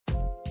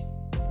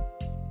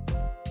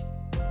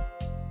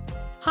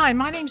Hi,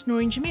 my name's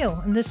Noreen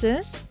Jamil, and this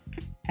is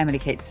Emily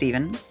Kate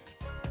Stevens.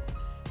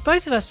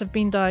 Both of us have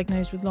been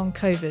diagnosed with long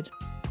COVID.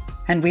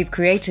 And we've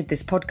created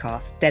this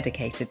podcast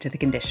dedicated to the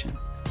condition.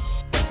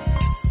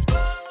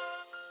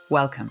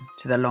 Welcome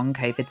to the Long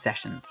COVID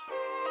Sessions.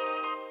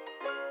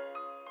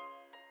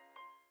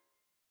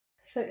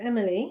 So,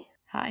 Emily.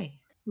 Hi.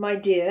 My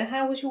dear,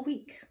 how was your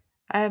week?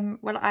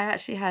 Well, I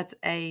actually had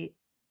a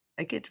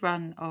good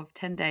run of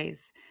 10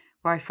 days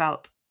where I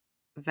felt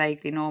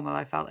vaguely normal.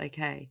 I felt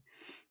okay.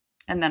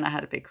 And then I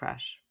had a big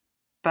crash.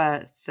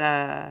 But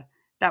that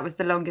was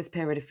the longest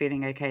period of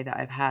feeling okay that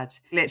I've had,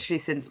 literally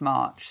since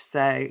March.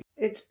 So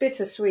it's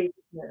bittersweet,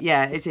 isn't it?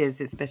 Yeah, it is.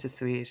 It's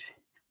bittersweet.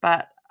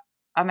 But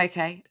I'm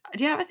okay.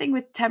 Do you have a thing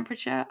with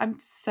temperature? I'm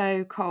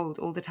so cold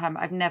all the time.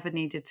 I've never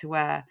needed to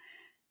wear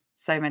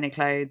so many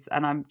clothes,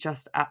 and I'm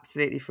just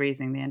absolutely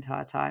freezing the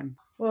entire time.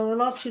 Well, the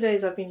last 2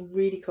 days I've been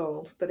really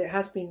cold, but it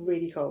has been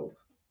really cold.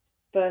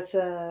 But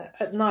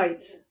at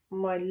night,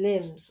 my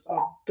limbs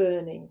are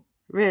burning.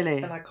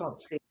 Really? And I can't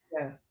sleep.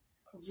 Yeah.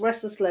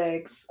 Restless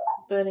legs,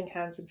 burning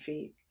hands and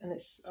feet. And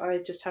I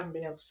just haven't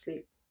been able to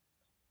sleep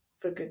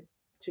for a good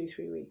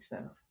 2-3 weeks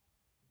now.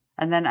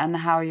 And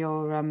how are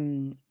your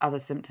other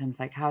symptoms?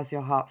 Like, how's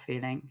your heart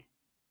feeling?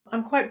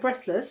 I'm quite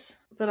breathless,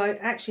 but I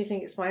actually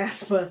think it's my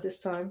asthma this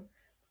time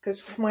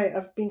because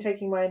I've been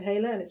taking my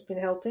inhaler and it's been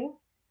helping.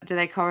 Do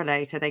they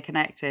correlate? Are they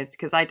connected?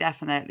 Because I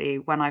definitely,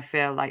 when I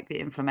feel like the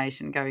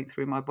inflammation going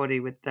through my body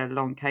with the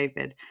long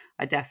COVID,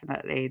 I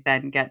definitely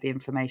then get the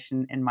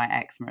inflammation in my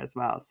eczema as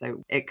well.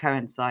 So it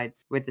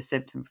coincides with the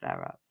symptom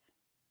flare-ups.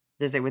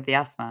 Does it with the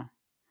asthma?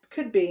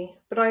 Could be,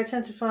 but I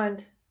tend to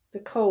find the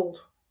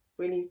cold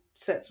really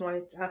sets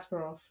my asthma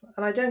off.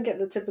 And I don't get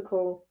the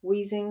typical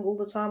wheezing all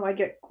the time. I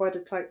get quite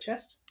a tight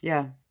chest.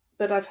 Yeah.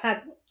 But I've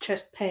had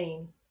chest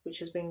pain, which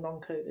has been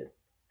long COVID.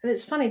 And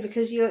it's funny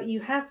because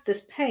you have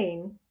this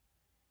pain,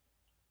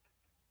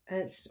 and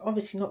it's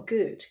obviously not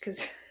good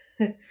because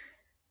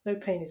no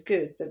pain is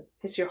good, but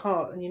it's your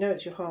heart, and you know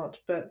it's your heart,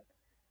 but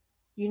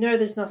you know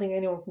there's nothing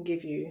anyone can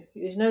give you.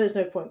 You know there's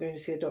no point going to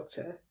see a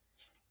doctor.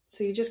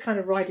 So you just kind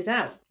of ride it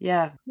out.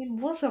 Yeah. I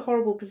mean, what a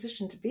horrible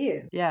position to be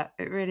in. Yeah,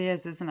 it really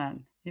is, isn't it?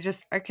 You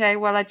just, okay,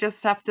 well, I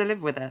just have to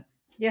live with it.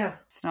 Yeah.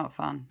 It's not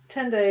fun.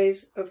 10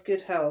 days of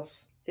good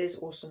health is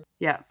awesome.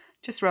 Yeah,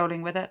 just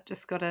rolling with it.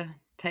 Just got to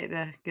take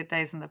the good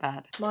days and the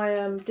bad. My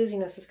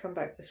dizziness has come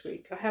back this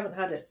week. I haven't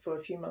had it for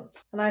a few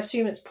months. And I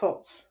assume it's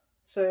POTS.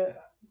 So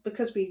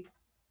because we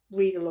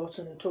read a lot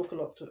and talk a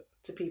lot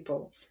to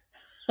people,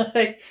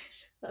 I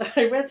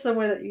read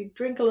somewhere that you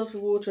drink a lot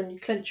of water and you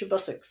clench your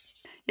buttocks.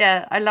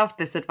 Yeah, I love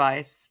this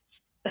advice.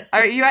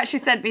 You actually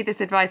sent me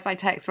this advice by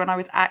text when I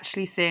was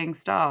actually seeing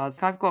stars.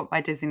 I've got my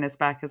dizziness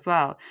back as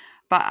well.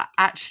 But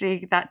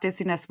actually that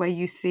dizziness where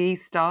you see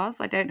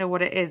stars, I don't know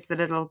what it is, the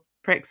little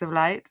pricks of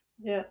light.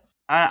 Yeah.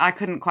 I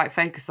couldn't quite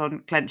focus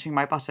on clenching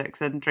my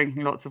buttocks and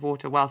drinking lots of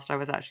water whilst I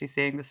was actually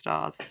seeing the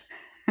stars.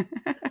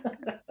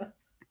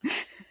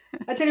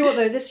 I tell you what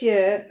though, this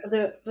year,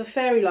 the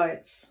fairy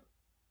lights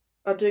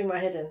are doing my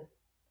head in.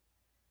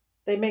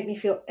 They make me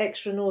feel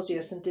extra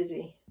nauseous and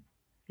dizzy.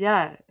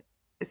 Yeah.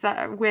 Is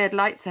that a weird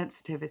light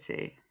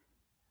sensitivity?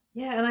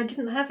 Yeah, and I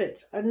didn't have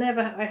it. I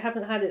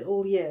haven't had it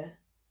all year.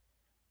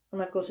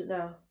 And I've got it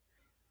now.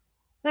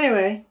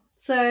 Anyway,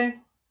 so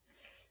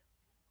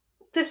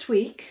this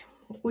week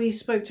we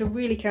spoke to a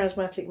really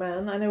charismatic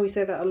man. I know we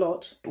say that a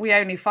lot. We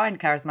only find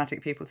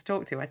charismatic people to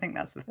talk to. I think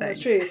that's the thing.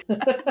 That's true.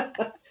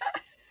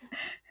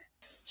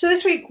 So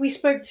this week we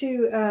spoke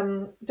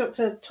to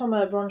Dr.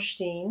 Tomer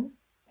Bronstein,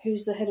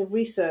 who's the head of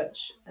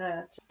research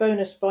at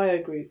Bonus Bio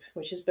Group,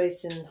 which is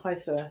based in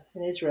Haifa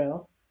in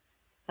Israel.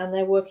 And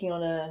they're working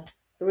on a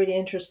really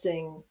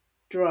interesting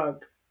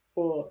drug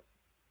or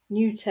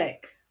new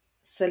tech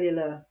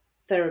cellular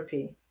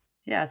therapy.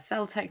 Yeah,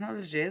 cell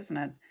technology, isn't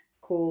it?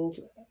 Called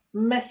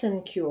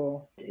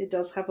Mesencure. It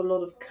does have a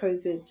lot of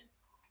COVID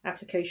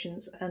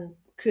applications and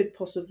could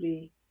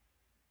possibly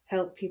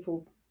help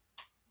people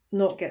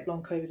not get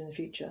long COVID in the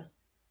future.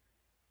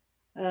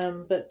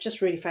 But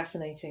just really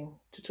fascinating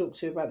to talk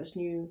to about this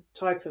new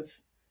type of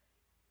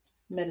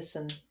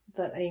medicine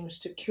that aims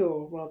to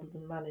cure rather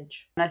than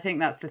manage. And I think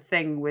that's the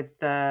thing with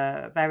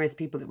the various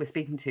people that we're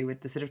speaking to with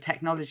the sort of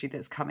technology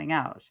that's coming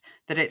out,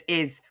 that it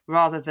is,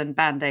 rather than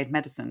Band-Aid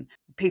medicine,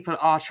 people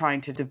are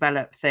trying to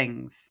develop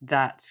things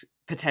that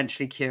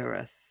potentially cure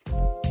us.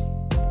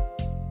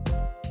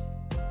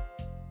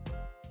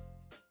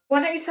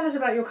 Why don't you tell us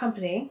about your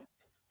company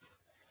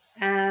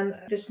and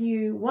this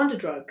new wonder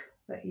drug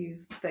that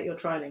you're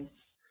trialing?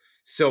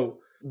 So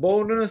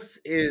Bonus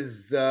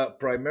is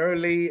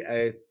primarily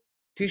a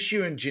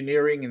tissue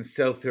engineering and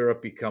cell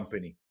therapy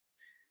company,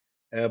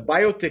 a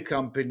biotech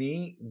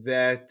company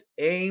that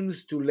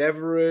aims to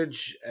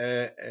leverage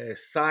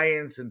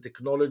science and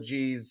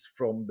technologies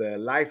from the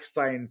life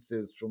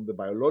sciences, from the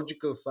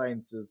biological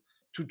sciences,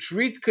 to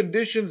treat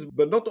conditions,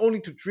 but not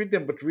only to treat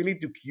them, but really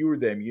to cure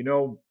them. You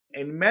know,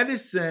 in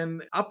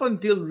medicine, up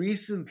until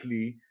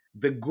recently,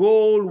 the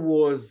goal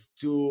was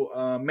to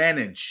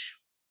manage,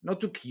 not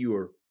to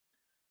cure.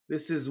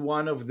 This is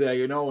one of the,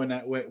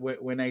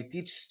 when I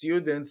teach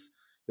students,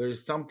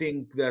 there's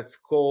something that's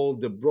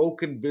called the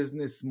broken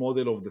business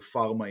model of the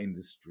pharma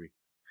industry.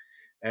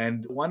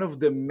 And one of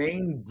the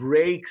main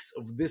breaks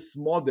of this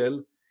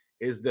model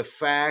is the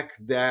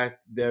fact that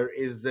there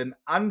is an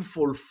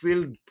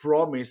unfulfilled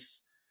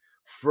promise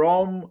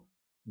from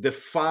the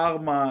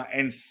pharma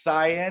and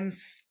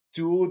science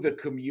to the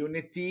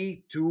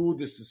community, to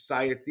the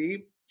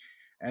society.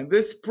 And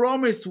this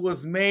promise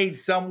was made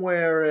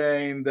somewhere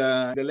in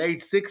the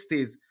late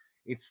 60s.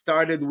 It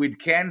started with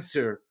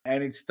cancer,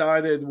 and it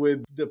started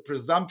with the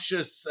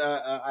presumptuous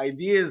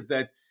ideas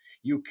that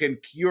you can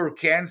cure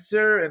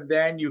cancer, and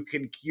then you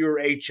can cure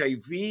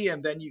HIV,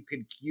 and then you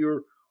can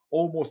cure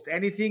almost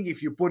anything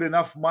if you put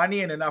enough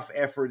money and enough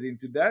effort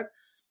into that.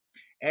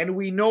 And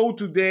we know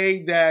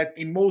today that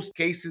in most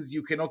cases,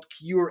 you cannot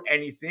cure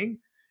anything.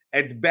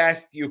 At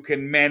best, you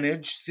can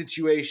manage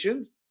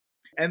situations.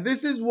 And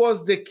this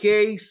was the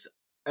case,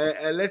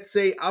 let's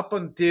say, up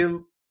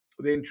until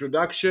the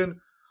introduction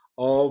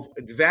of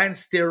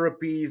advanced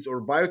therapies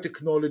or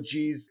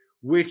biotechnologies,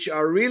 which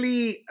are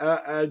really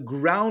a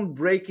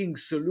groundbreaking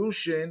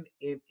solution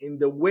in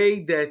the way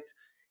that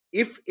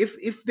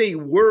if they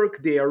work,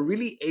 they are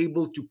really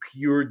able to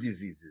cure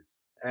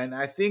diseases. And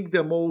I think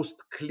the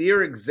most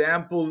clear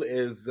example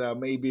is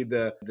maybe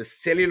the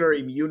cellular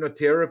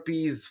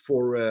immunotherapies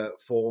for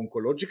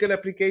oncological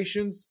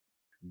applications,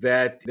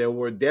 that there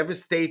were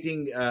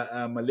devastating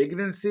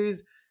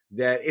malignancies,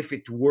 that if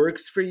it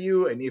works for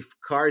you and if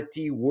CAR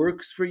T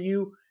works for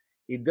you,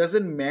 it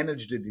doesn't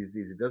manage the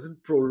disease. It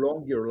doesn't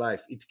prolong your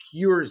life. It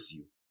cures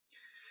you.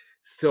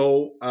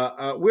 So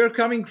we're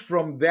coming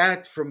from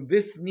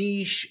this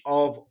niche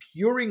of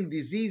curing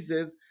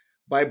diseases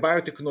by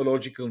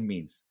biotechnological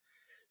means.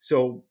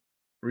 So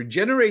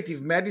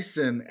regenerative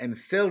medicine and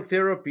cell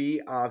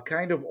therapy are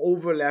kind of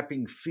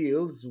overlapping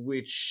fields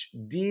which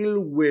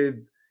deal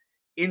with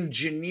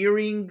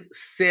engineering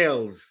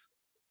cells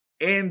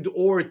and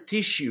or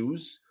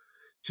tissues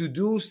to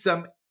do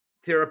some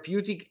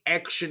therapeutic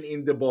action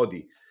in the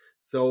body.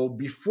 So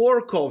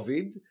before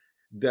COVID,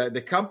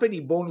 the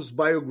company Bonus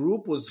Bio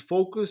Group was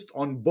focused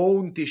on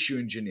bone tissue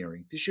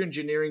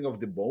engineering of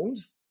the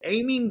bones,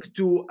 aiming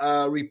to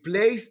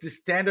replace the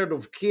standard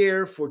of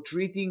care for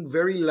treating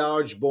very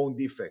large bone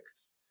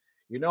defects.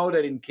 You know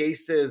that in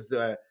cases,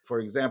 for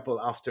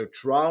example, after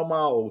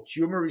trauma or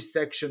tumor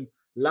resection,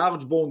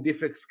 large bone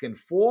defects can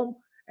form,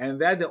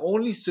 and that the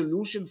only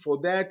solution for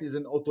that is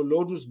an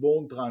autologous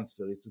bone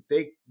transfer, is to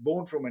take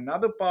bone from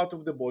another part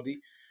of the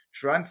body,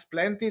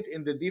 transplant it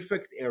in the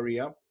defect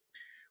area,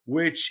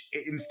 which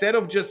instead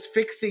of just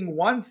fixing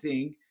one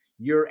thing,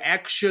 you're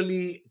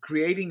actually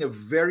creating a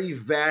very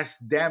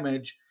vast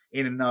damage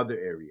in another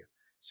area.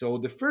 So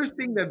the first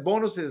thing that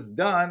Bonus has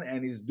done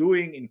and is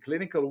doing in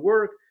clinical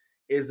work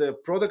is a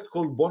product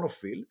called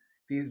Bonofil.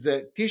 It is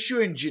a tissue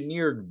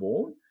engineered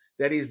bone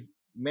that is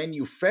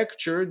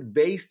manufactured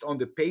based on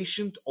the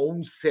patient's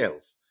own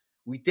cells.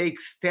 We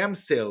take stem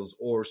cells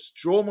or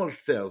stromal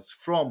cells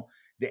from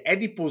the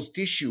adipose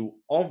tissue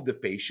of the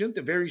patient,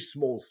 a very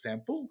small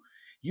sample.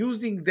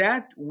 Using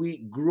that,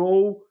 we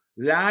grow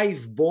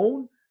live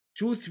bone.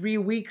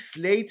 2-3 weeks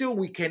later,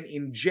 we can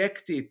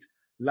inject it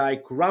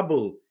like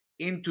rubble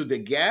into the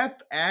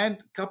gap, and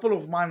a couple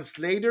of months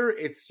later,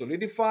 it's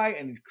solidified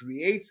and it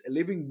creates a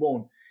living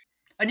bone.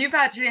 And you've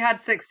actually had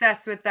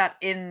success with that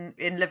in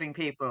living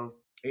people?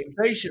 In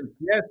patients,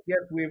 yes.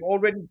 We've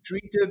already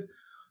treated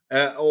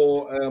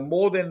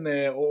more than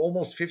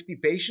almost 50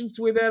 patients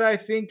with that, I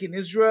think, in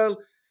Israel,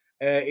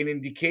 in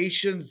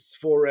indications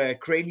for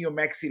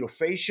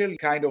craniomaxillofacial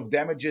kind of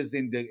damages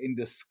in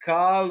the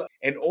skull,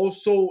 and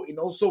also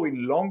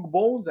in long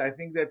bones. I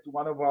think that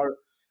one of our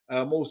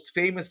most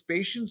famous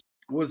patients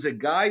was a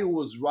guy who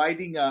was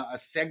riding a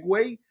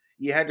Segway.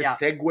 He had a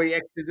Segway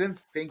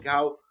accident. Think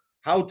how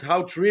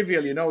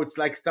trivial, it's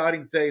like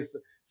starting to say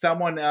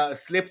someone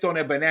slipped on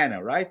a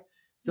banana, right?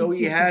 So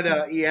he had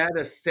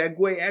a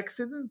Segway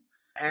accident,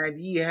 and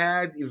he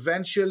had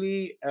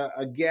eventually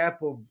a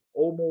gap of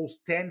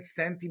almost 10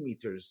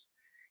 centimeters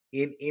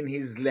in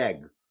his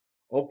leg.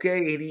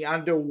 Okay, and he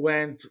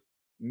underwent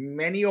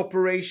many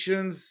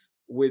operations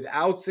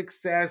without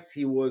success.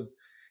 He was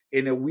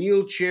in a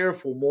wheelchair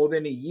for more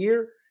than a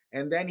year,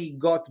 and then he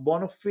got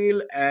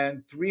Bonofil,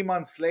 and 3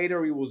 months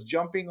later he was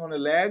jumping on a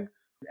leg,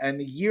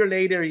 and a year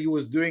later he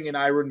was doing an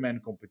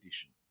Ironman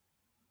competition.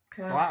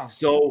 Wow.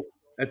 So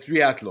a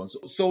triathlon.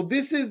 So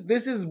this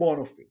is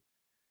Bonofil.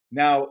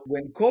 Now,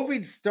 when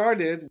COVID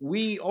started,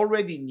 we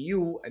already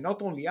knew, and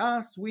not only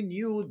us, we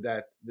knew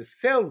that the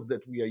cells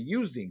that we are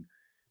using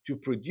to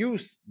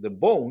produce the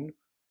bone,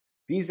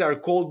 these are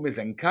called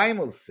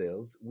mesenchymal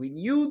cells. We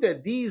knew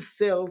that these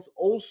cells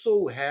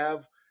also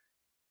have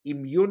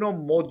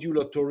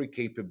immunomodulatory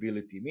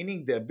capability,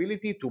 meaning the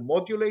ability to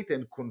modulate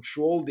and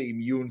control the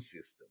immune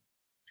system.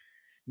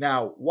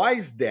 Now, why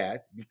is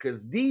that?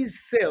 Because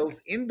these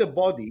cells in the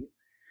body,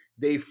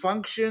 they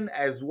function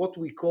as what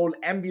we call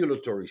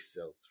ambulatory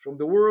cells, from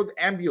the word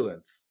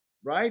ambulance,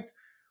 right?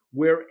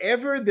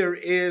 wherever there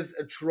is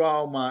a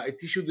trauma, a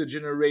tissue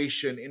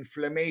degeneration,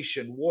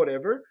 inflammation,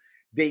 whatever,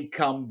 they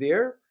come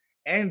there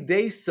and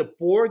they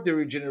support the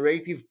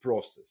regenerative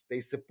process. They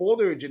support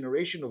the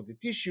regeneration of the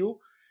tissue,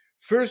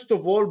 first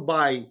of all,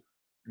 by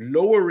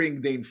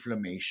lowering the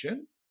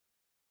inflammation,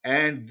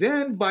 and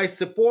then by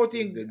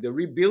supporting the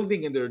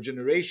rebuilding and the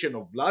regeneration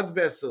of blood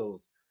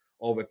vessels,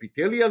 of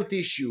epithelial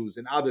tissues,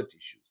 and other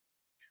tissues.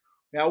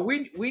 Now,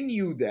 we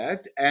knew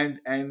that, and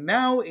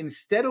now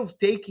instead of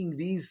taking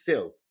these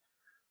cells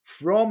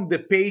from the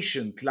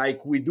patient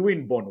like we do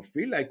in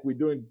Bonofil, like we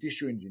do in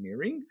tissue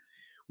engineering,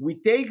 we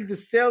take the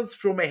cells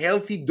from a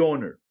healthy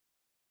donor,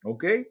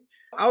 okay?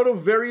 Out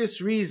of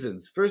various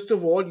reasons. First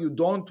of all, you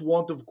don't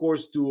want, of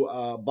course, to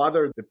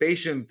bother the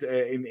patient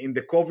in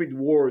the COVID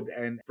ward,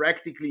 and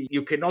practically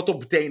you cannot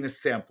obtain a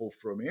sample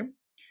from him.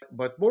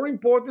 But more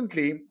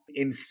importantly,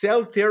 in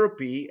cell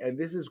therapy, and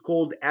this is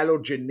called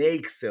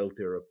allogeneic cell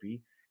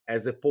therapy,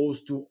 as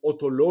opposed to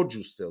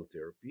autologous cell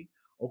therapy,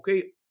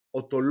 okay?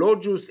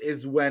 Autologous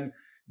is when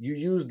you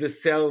use the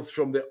cells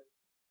from the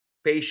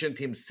patient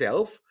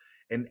himself,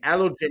 and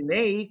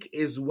allogeneic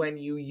is when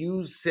you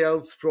use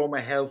cells from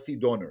a healthy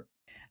donor.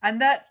 And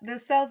that the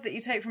cells that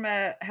you take from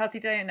a healthy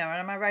donor,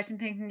 am I right in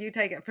thinking you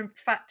take it from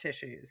fat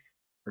tissues?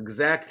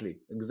 Exactly.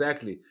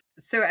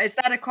 So is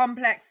that a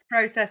complex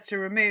process to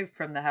remove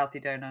from the healthy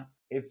donor?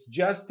 It's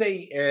just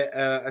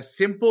a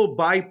simple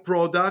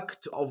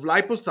byproduct of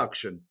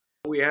liposuction.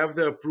 We have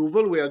the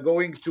approval. We are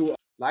going to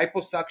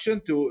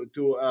liposuction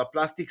to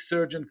plastic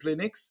surgeon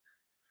clinics.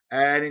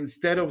 And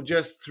instead of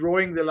just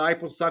throwing the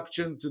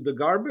liposuction to the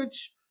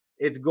garbage,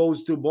 it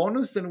goes to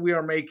Bonus, and we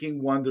are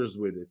making wonders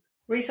with it.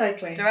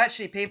 Recycling. So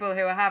actually people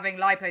who are having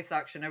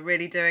liposuction are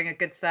really doing a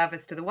good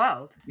service to the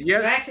world. Yes.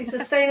 You're actually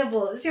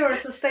sustainable. You're a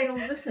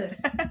sustainable business.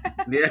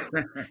 Yeah.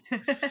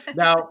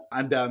 Now,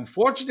 and the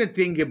unfortunate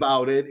thing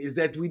about it is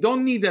that we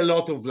don't need a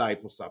lot of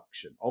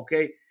liposuction,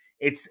 okay?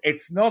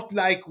 It's not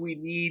like we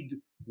need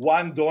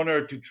one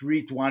donor to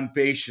treat one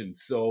patient.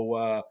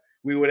 So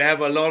we would have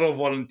a lot of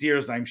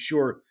volunteers, I'm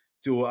sure,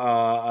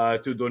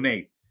 to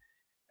donate.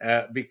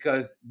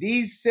 Because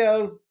these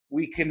cells,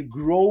 we can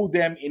grow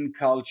them in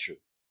culture.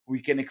 We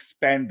can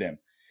expand them.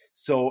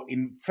 So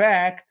in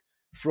fact,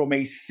 from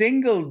a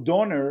single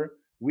donor,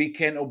 we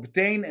can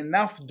obtain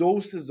enough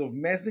doses of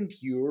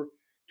Mesencure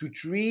to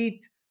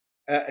treat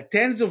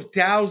tens of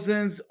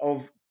thousands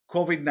of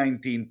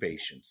COVID-19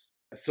 patients.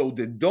 So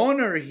the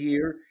donor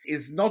here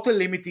is not a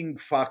limiting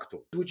factor,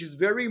 which is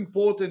very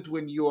important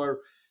when you are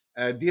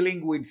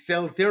dealing with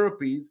cell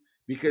therapies,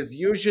 because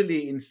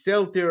usually in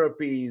cell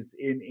therapies,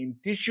 in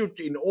tissue,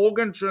 in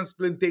organ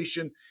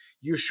transplantation,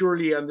 you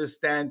surely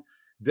understand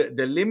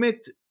the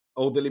limit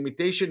or the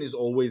limitation is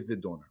always the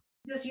donor.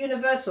 Is this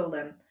universal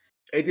then?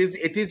 It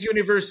is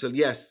universal,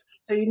 yes.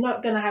 So you're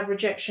not going to have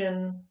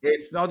rejection?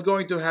 It's not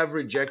going to have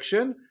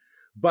rejection,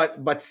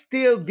 but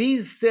still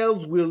these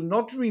cells will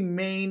not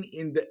remain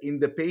in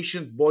the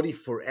patient body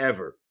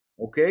forever,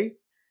 okay?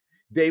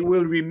 They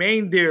will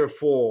remain there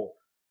for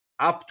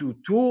up to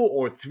 2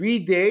 or 3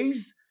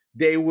 days.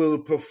 They will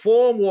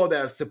perform what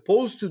they're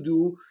supposed to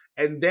do,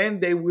 and then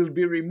they will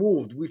be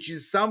removed, which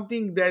is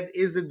something that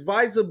is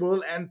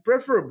advisable and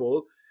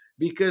preferable,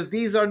 because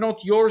these are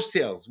not your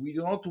cells. We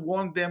do not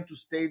want them to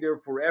stay there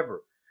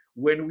forever.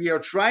 When we are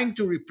trying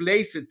to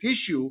replace a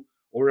tissue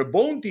or a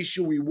bone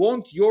tissue, we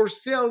want your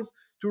cells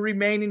to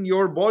remain in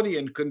your body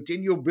and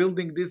continue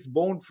building this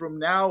bone from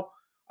now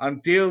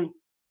until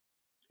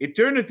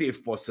eternity,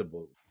 if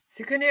possible.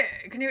 So can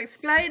you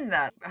explain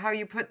that, how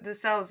you put the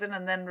cells in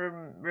and then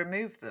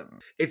remove them?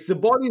 It's the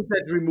body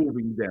that's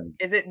removing them.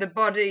 Is it the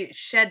body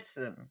sheds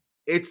them?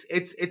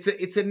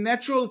 It's a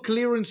natural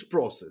clearance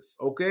process,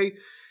 okay?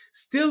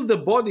 Still, the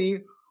body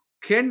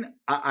can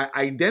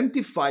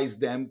identifies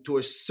them to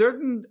a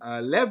certain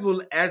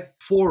level as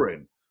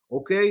foreign,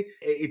 okay?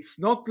 It's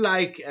not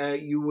like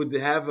you would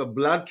have a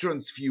blood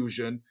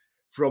transfusion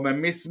from a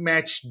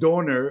mismatched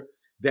donor,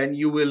 then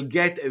you will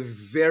get a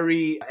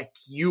very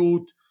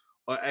acute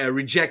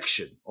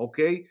rejection,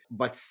 okay?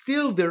 But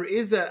still, there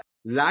is a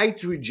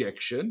light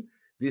rejection.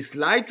 This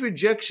light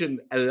rejection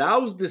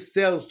allows the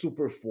cells to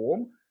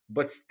perform,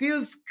 but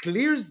still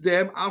clears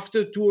them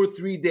after 2 or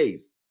 3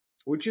 days,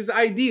 which is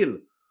ideal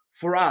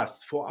for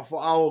us, for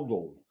our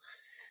goal.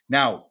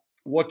 Now,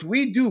 what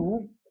we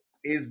do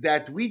is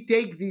that we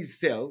take these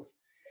cells,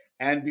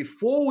 and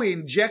before we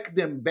inject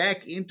them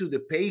back into the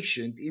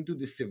patient, into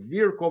the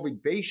severe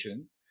COVID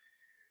patient,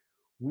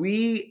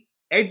 we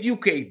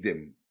educate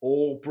them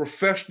or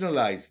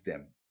professionalize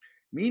them,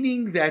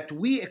 meaning that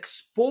we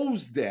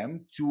expose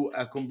them to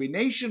a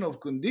combination of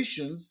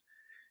conditions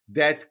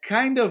that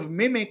kind of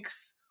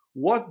mimics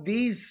what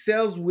these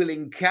cells will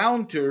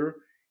encounter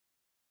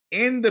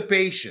in the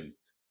patient,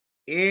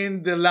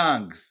 in the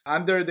lungs,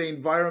 under the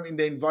environment, in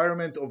the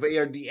environment of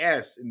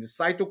ARDS, in the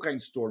cytokine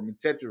storm,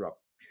 etc.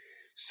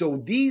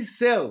 So these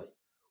cells,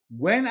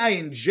 when I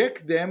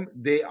inject them,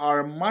 they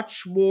are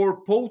much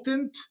more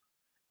potent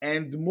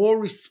and more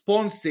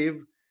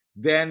responsive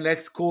than,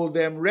 let's call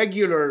them,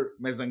 regular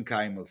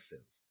mesenchymal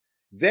cells.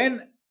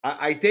 Then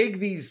I take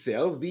these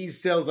cells.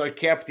 These cells are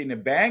kept in a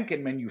bank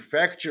and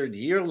manufactured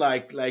here,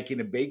 like in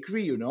a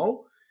bakery,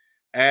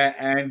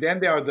 and then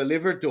they are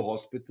delivered to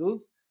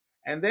hospitals,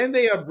 and then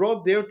they are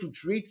brought there to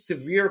treat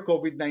severe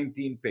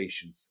COVID-19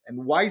 patients.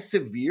 And why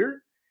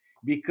severe?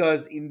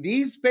 Because in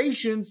these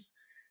patients,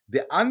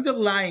 the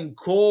underlying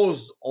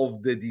cause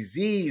of the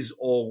disease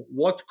or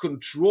what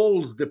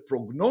controls the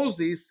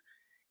prognosis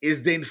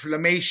is the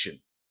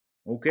inflammation.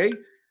 Okay?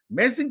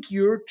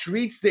 Mesencure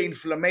treats the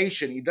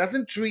inflammation. It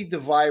doesn't treat the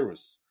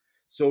virus.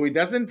 So it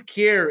doesn't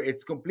care.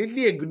 It's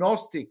completely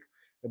agnostic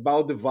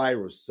about the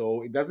virus.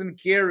 So it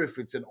doesn't care if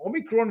it's an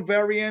Omicron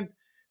variant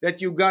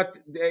that you got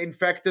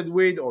infected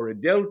with, or a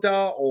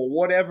Delta, or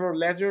whatever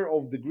letter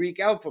of the Greek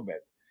alphabet.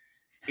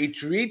 It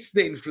treats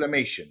the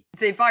inflammation.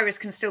 The virus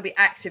can still be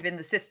active in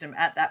the system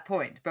at that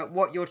point, but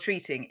what you're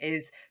treating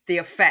is the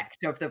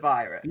effect of the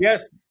virus.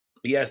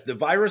 Yes, the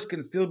virus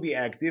can still be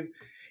active.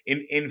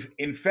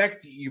 In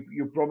fact,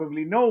 you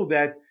probably know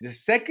that the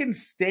second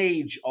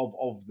stage of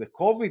the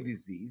COVID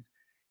disease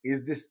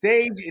is the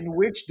stage in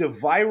which the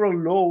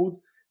viral load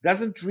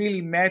doesn't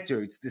really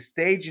matter. It's the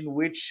stage in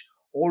which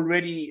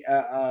already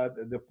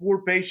the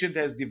poor patient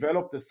has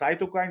developed a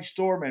cytokine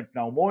storm and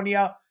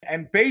pneumonia,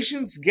 and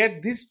patients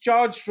get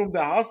discharged from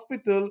the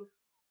hospital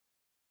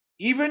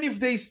even if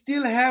they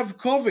still have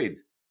COVID,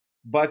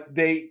 but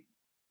the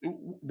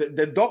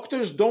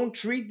doctors don't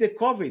treat the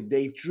COVID.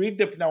 They treat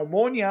the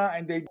pneumonia,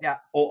 and they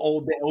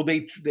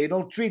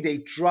don't treat. They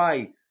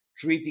try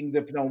treating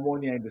the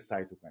pneumonia and the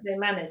cytokines. They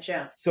manage,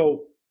 yeah.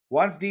 So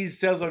once these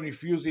cells are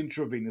infused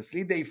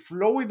intravenously, they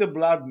flow with the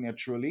blood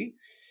naturally.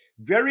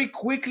 Very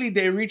quickly,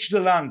 they reach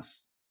the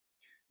lungs,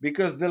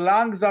 because the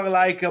lungs are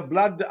like a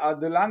blood.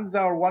 The lungs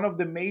are one of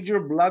the major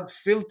blood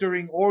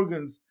filtering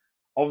organs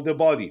of the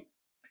body.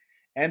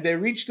 And they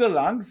reach the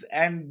lungs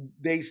and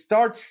they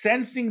start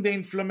sensing the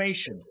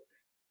inflammation.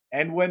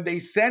 And when they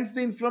sense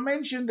the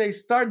inflammation, they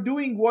start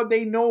doing what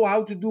they know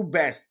how to do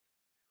best,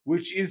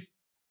 which is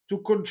to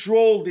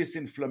control this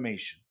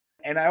inflammation.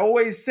 And I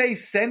always say,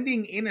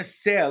 sending in a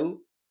cell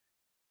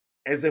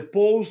as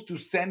opposed to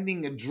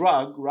sending a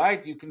drug,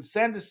 right? You can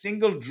send a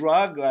single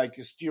drug, like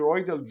a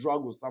steroidal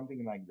drug or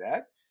something like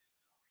that.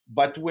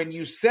 But when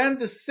you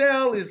send a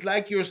cell, it's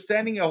like you're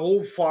sending a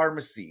whole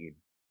pharmacy in,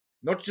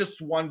 not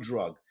just one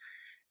drug.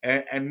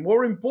 And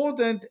more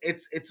important,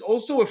 it's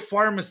also a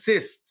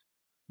pharmacist,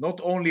 not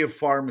only a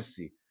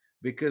pharmacy,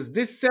 because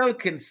this cell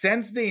can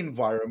sense the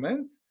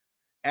environment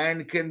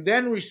and can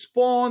then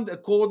respond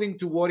according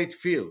to what it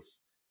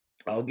feels.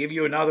 I'll give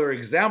you another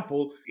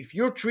example. If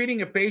you're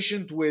treating a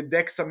patient with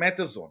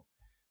dexamethasone,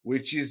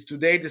 which is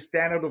today the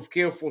standard of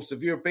care for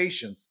severe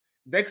patients,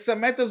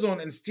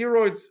 dexamethasone and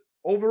steroids,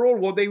 overall,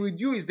 what they would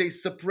do is they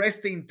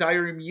suppress the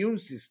entire immune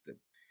system.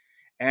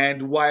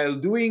 And while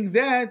doing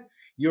that,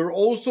 you're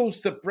also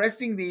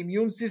suppressing the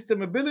immune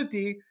system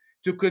ability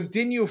to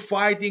continue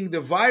fighting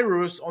the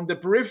virus on the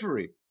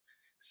periphery.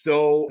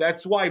 So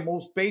that's why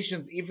most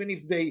patients, even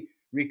if they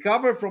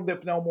recover from the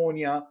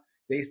pneumonia,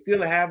 they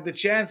still have the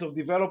chance of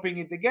developing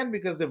it again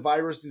because the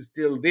virus is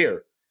still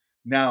there.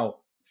 Now,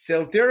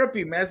 cell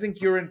therapy,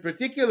 Mesencure in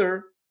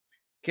particular,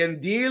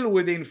 can deal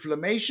with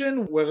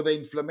inflammation where the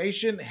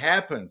inflammation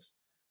happens,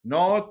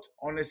 not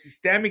on a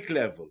systemic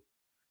level.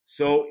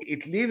 So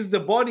it leaves the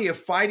body a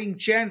fighting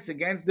chance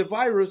against the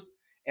virus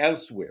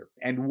elsewhere.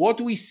 And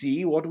what we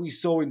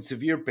saw in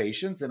severe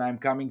patients, and I'm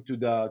coming to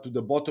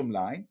the bottom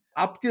line,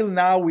 up till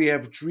now we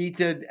have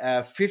treated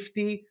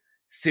 50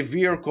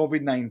 severe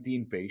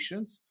COVID-19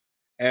 patients,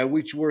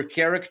 which were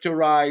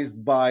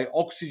characterized by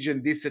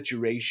oxygen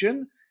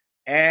desaturation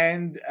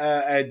and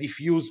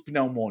diffuse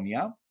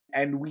pneumonia.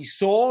 And we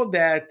saw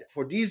that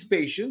for these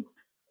patients,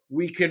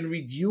 we can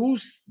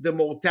reduce the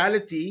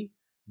mortality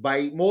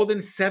by more than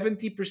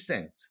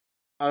 70%.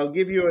 I'll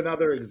give you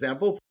another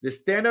example. The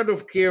standard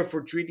of care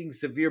for treating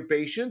severe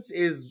patients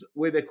is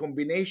with a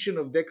combination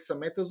of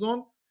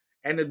dexamethasone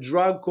and a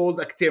drug called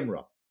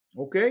Actemra.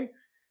 Okay?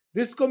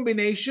 This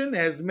combination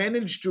has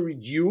managed to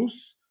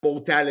reduce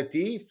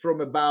mortality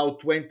from about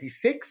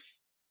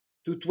 26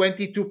 to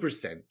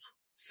 22%.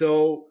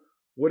 So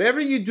whatever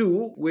you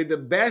do with the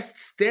best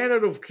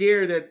standard of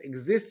care that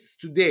exists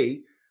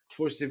today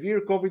for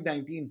severe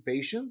COVID-19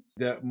 patients,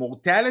 the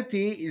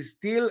mortality is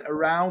still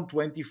around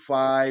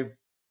 25%.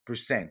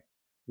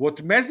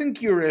 What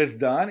Mesencure has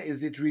done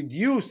is it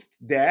reduced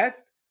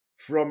that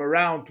from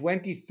around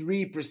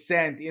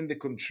 23% in the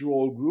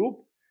control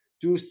group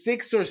to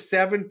 6 or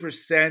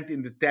 7%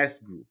 in the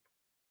test group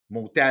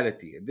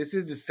mortality. And this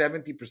is the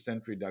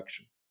 70%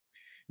 reduction.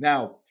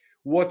 Now,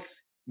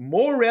 what's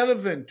more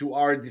relevant to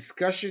our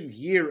discussion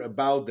here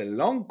about the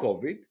long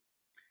COVID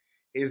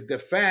is the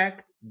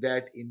fact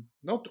that it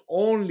not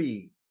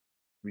only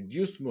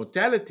reduced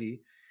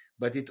mortality,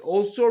 but it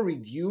also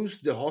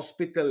reduced the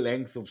hospital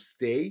length of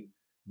stay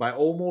by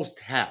almost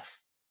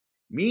half,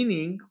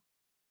 meaning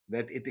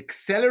that it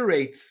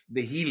accelerates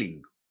the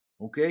healing,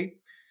 okay?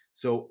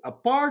 So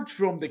apart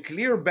from the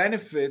clear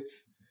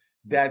benefits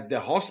that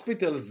the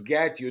hospitals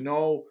get,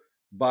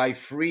 by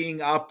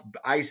freeing up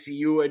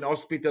ICU and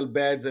hospital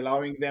beds,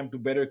 allowing them to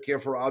better care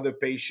for other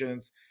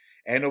patients.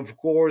 And of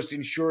course,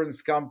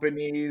 insurance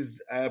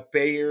companies,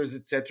 payers,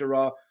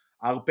 etc.,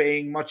 are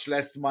paying much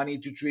less money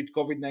to treat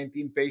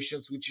COVID-19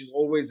 patients, which is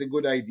always a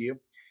good idea.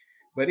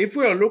 But if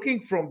we are looking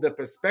from the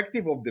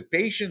perspective of the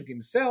patient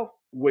himself,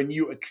 when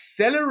you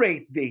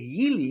accelerate the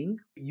healing,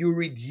 you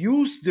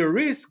reduce the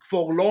risk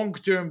for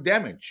long-term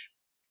damage,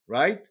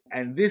 right?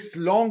 And this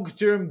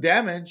long-term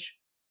damage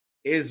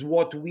is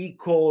what we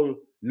call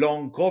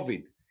long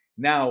COVID.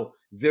 Now,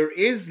 there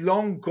is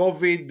long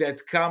COVID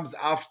that comes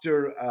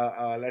after,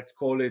 let's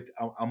call it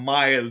a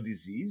mild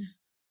disease,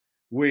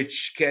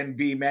 which can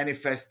be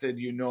manifested,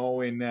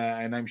 in,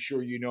 and I'm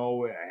sure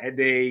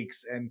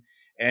headaches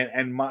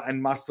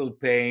and muscle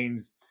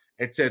pains,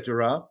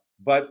 etc.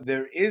 But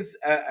there is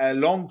a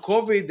long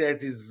COVID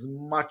that is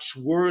much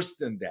worse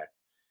than that,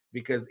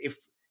 because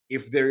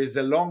if there is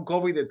a long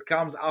COVID that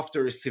comes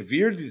after a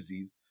severe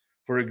disease,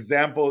 for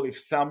example, if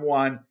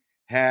someone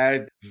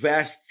had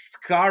vast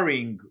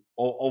scarring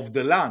of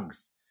the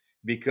lungs,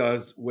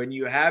 because when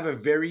you have a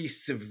very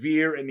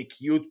severe and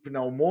acute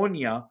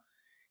pneumonia,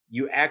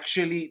 you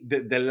actually,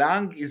 the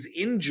lung is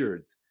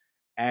injured.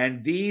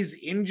 And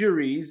these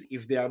injuries,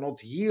 if they are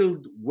not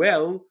healed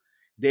well,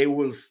 they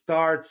will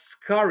start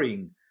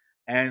scarring.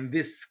 And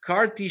this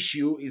scar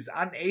tissue is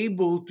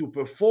unable to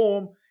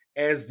perform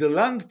as the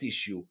lung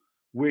tissue,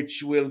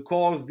 which will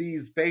cause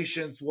these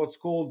patients what's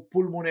called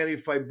pulmonary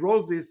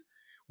fibrosis,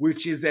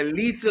 which is a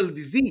lethal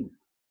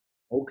disease.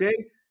 Okay?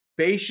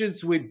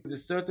 Patients with a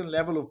certain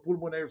level of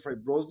pulmonary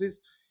fibrosis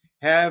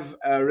have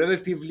a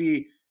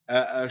relatively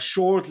a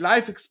short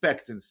life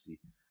expectancy,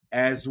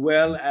 as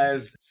well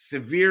as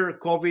severe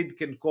COVID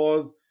can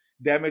cause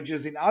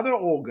damages in other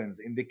organs,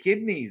 in the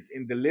kidneys,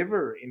 in the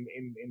liver, in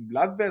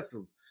blood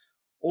vessels,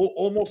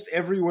 almost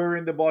everywhere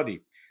in the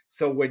body.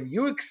 So when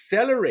you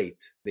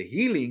accelerate the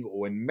healing,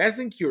 or when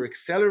Mesencure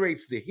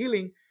accelerates the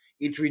healing,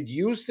 it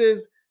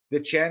reduces the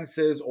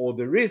chances or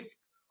the risk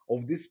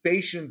of this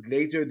patient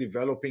later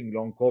developing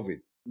long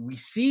COVID. We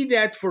see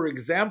that, for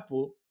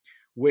example,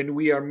 when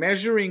we are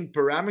measuring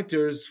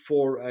parameters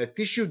for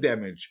tissue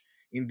damage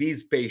in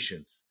these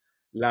patients,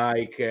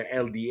 like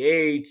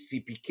LDH,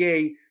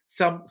 CPK,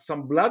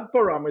 some blood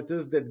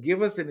parameters that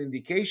give us an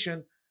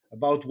indication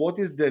about what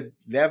is the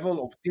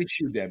level of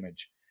tissue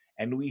damage.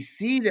 And we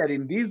see that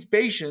in these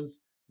patients,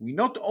 we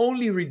not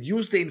only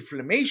reduce the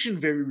inflammation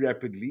very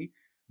rapidly,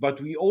 but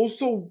we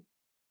also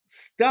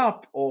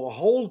stop or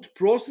halt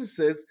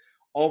processes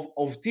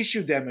of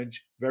tissue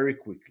damage very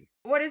quickly.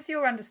 What is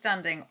your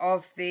understanding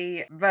of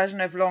the version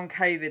of long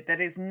COVID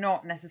that is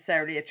not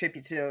necessarily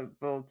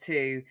attributable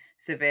to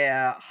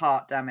severe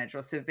heart damage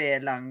or severe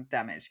lung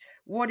damage?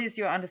 What is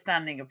your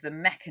understanding of the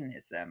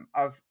mechanism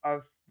of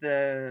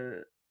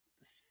the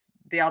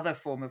other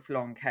form of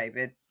long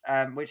COVID,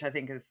 which I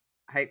think is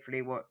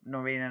hopefully what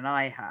Noreen and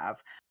I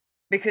have?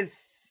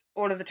 Because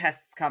all of the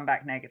tests come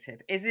back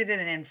negative. Is it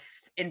an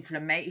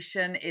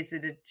inflammation? Is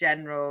it a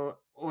general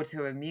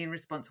autoimmune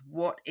response?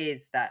 What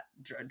is that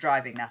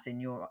driving that in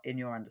your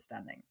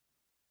understanding?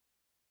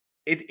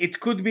 It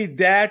could be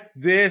that,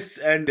 this,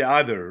 and the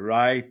other,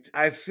 right?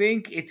 I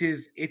think it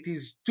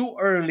is too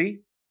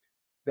early.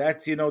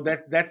 That's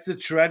that's the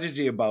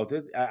tragedy about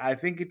it. I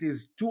think it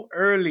is too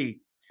early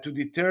to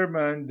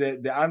determine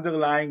the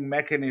underlying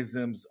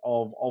mechanisms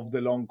of the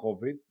long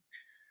COVID.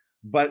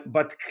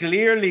 But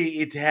clearly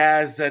it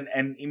has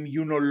an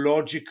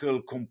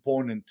immunological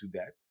component to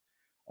that.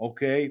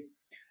 Okay,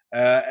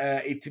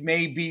 it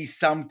may be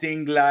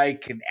something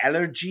like an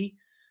allergy,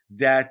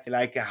 that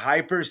like a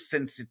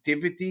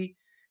hypersensitivity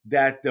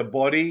that the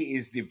body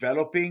is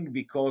developing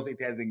because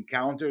it has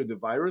encountered the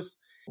virus.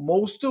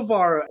 Most of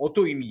our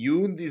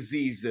autoimmune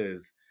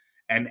diseases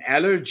and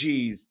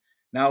allergies,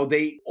 now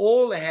they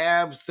all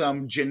have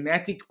some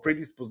genetic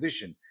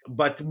predisposition,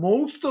 but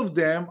most of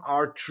them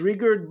are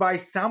triggered by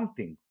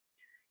something.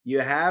 You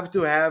have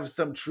to have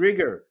some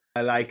trigger,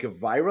 like a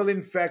viral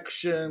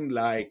infection,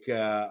 like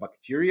a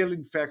bacterial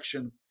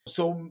infection.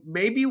 So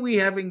maybe we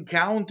have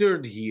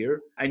encountered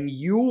here a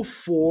new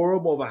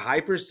form of a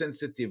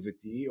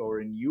hypersensitivity, or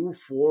a new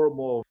form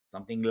of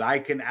something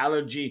like an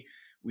allergy,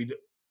 with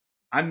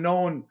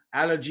unknown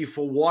allergy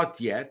for what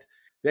yet,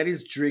 that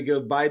is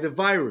triggered by the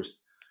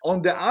virus.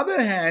 On the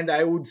other hand,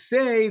 I would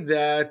say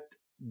that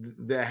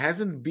there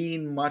hasn't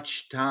been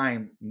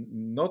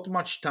not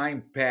much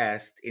time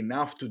passed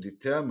enough to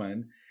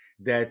determine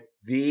that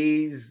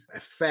these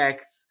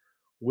effects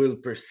will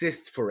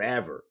persist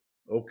forever.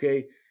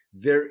 Okay?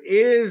 There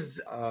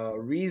is a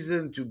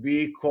reason to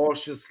be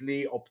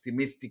cautiously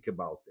optimistic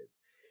about it,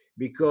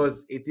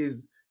 because it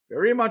is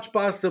very much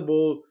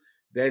possible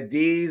that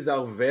these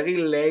are very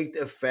late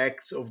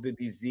effects of the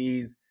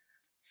disease,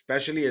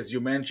 especially, as you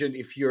mentioned,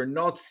 if you're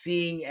not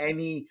seeing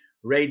any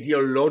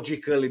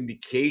radiological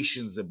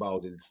indications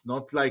about it. It's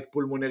not like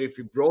pulmonary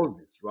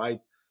fibrosis,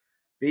 right?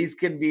 These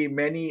can be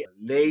many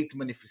late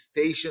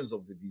manifestations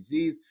of the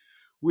disease,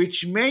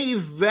 which may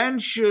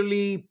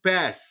eventually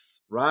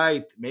pass,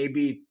 right?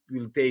 Maybe it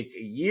will take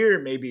a year,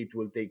 maybe it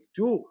will take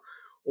 2,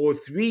 or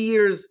 3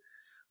 years,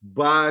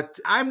 but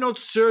I'm not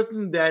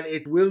certain that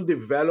it will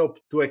develop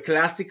to a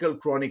classical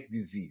chronic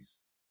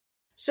disease.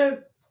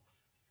 So,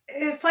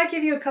 if I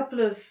give you a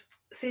couple of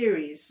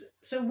theories,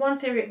 so one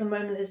theory at the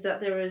moment is that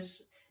there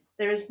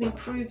has been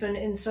proven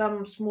in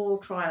some small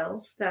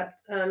trials that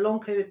long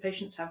COVID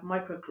patients have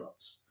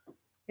microclots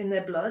in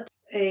their blood.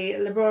 A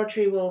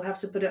laboratory will have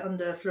to put it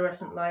under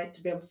fluorescent light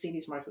to be able to see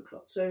these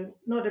microclots. So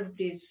not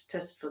everybody's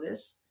tested for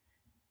this,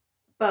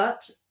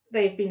 but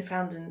they've been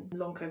found in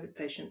long COVID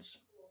patients.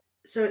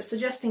 So it's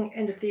suggesting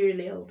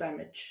endothelial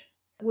damage.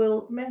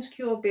 Will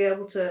Menscure be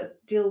able to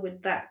deal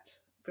with that,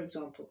 for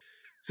example?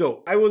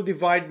 So I will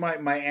divide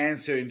my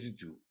answer into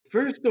two.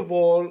 First of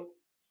all,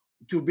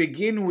 to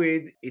begin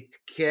with, it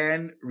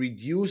can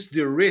reduce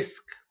the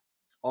risk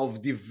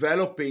of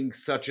developing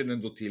such an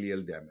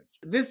endothelial damage.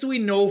 This we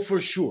know for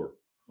sure.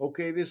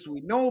 Okay, this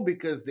we know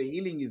because the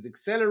healing is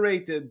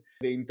accelerated,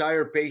 the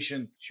entire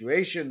patient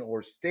situation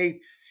or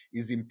state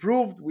is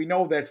improved. We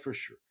know that for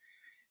sure.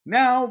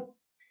 Now,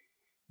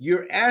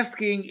 you're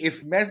asking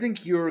if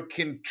Mesencure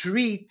can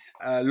treat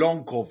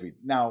long COVID.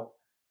 Now,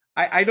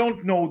 I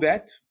don't know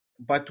that,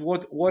 but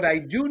what I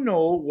do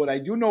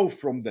know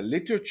from the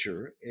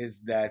literature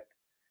is that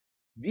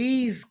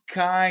these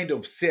kind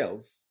of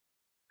cells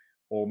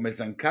or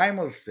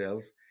mesenchymal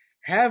cells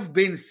have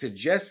been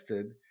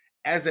suggested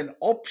as an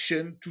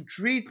option to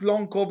treat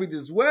long COVID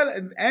as well,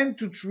 and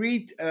to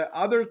treat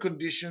other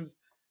conditions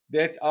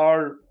that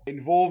are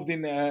involved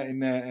in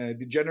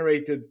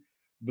degenerated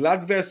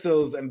blood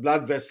vessels and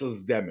blood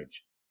vessels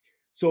damage.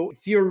 So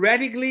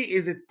theoretically,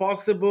 is it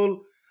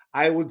possible?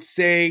 I would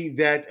say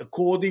that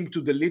according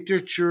to the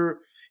literature,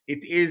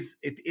 it is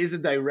a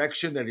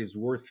direction that is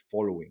worth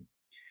following.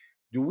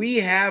 Do we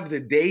have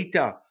the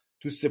data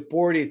to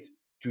support it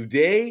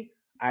today?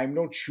 I'm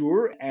not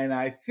sure. And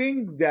I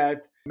think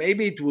that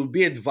maybe it will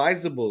be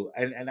advisable.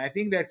 And I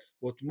think that's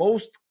what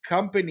most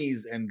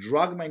companies and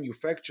drug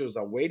manufacturers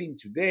are waiting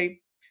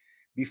today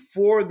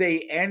before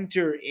they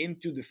enter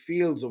into the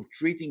fields of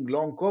treating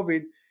long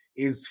COVID,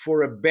 is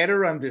for a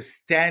better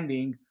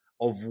understanding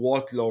of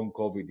what long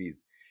COVID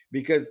is.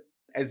 Because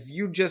as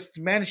you just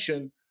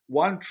mentioned,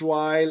 one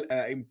trial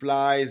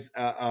implies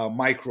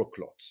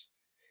microclots.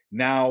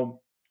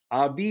 Now,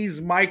 are these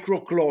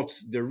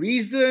microclots the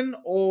reason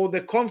or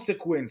the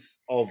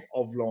consequence of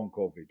long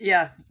COVID?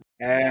 Yeah.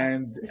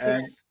 And this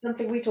is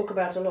something we talk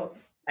about a lot.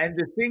 And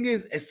the thing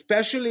is,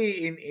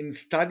 especially in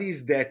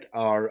studies that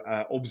are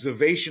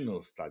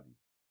observational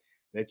studies,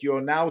 that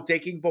you're now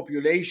taking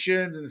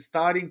populations and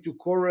starting to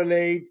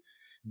correlate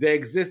the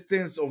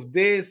existence of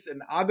this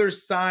and other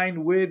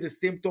sign with the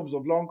symptoms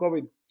of long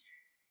COVID,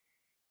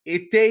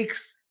 it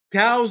takes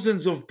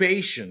thousands of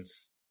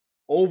patients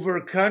over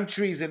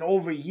countries and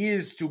over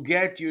years to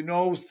get,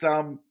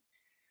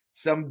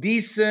 some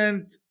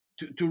decent,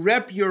 to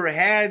wrap your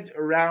head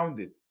around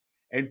it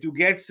and to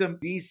get some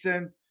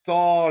decent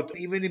thought,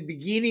 even the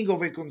beginning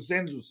of a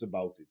consensus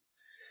about it.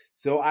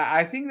 So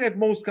I think that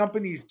most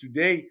companies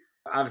today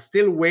are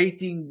still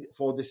waiting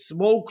for the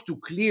smoke to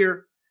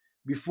clear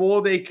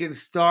before they can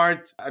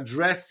start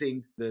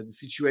addressing the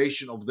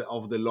situation of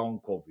the long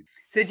COVID.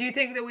 So do you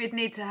think that we'd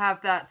need to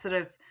have that sort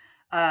of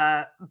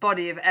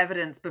body of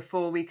evidence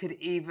before we could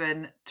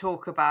even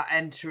talk about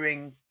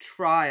entering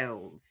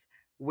trials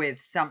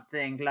with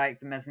something like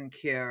the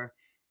Mesencure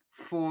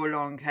for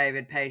long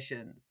COVID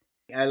patients?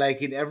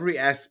 Like in every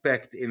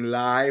aspect in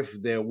life,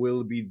 there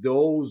will be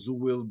those who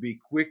will be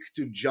quick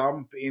to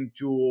jump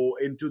into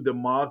the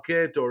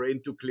market or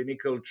into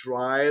clinical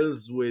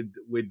trials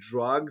with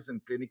drugs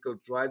and clinical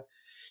trials.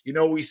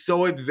 We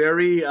saw it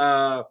very,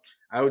 I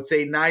would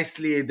say,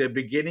 nicely at the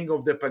beginning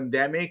of the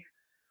pandemic,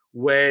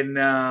 when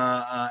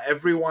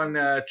everyone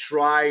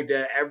tried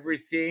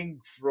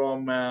everything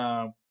from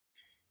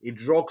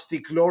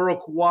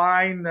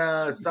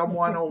hydroxychloroquine.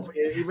 Someone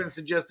even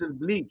suggested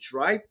bleach,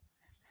 right?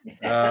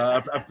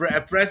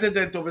 A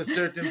president of a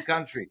certain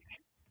country.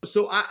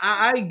 So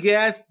I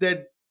guess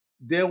that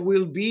there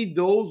will be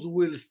those who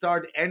will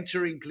start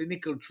entering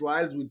clinical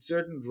trials with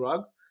certain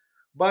drugs,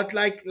 but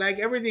like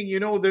everything,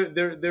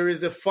 there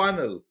is a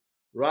funnel,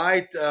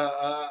 right?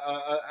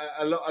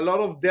 A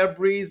lot of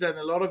debris and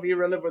a lot of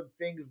irrelevant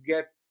things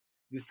get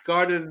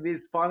discarded in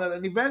this funnel,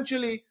 and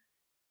eventually,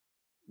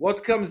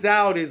 what comes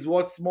out is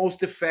what's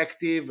most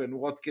effective and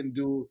what can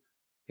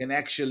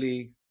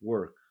actually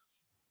work.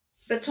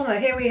 But Tomo,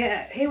 here we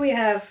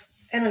have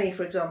Emily,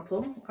 for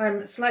example.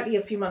 I'm slightly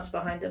a few months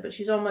behind her, but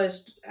she's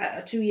almost at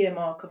a 2-year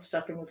mark of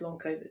suffering with long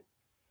COVID.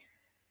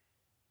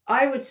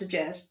 I would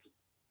suggest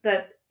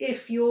that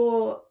if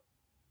your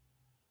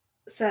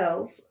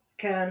cells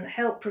can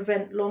help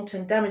prevent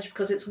long-term damage,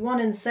 because it's 1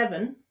 in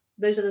 7,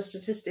 those are the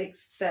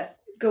statistics that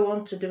go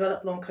on to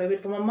develop long COVID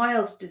from a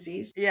mild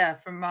disease. Yeah,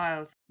 from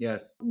mild.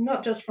 Yes.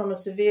 Not just from a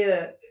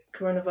severe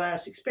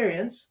coronavirus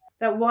experience,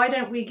 that why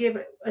don't we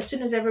give, as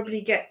soon as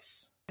everybody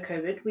gets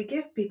COVID, we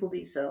give people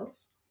these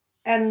cells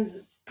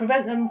and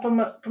prevent them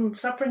from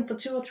suffering for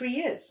 2 or 3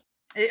 years.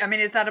 I mean,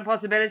 is that a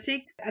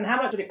possibility? And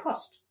how much would it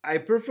cost? I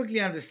perfectly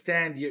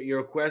understand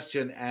your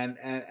question. And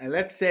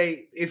let's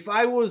say if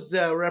I was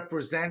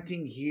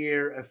representing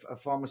here a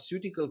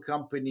pharmaceutical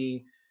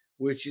company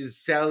which is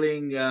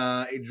selling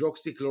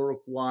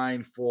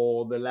hydroxychloroquine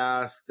for the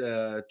last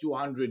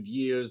 200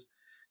 years,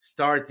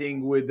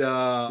 starting with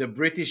the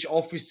British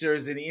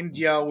officers in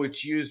India,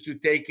 which used to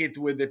take it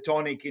with the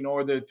tonic in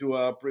order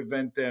to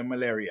prevent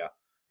malaria.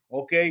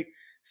 Okay,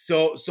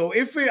 so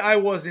if I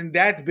was in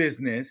that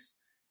business,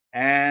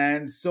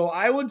 and so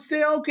I would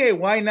say, okay,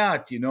 why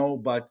not?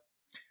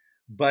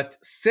 But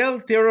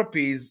cell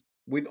therapies,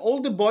 with all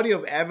the body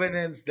of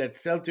evidence that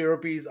cell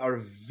therapies are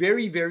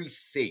very, very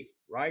safe,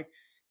 right?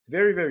 It's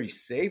very, very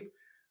safe,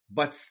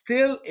 but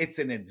still, it's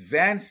an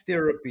advanced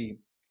therapy.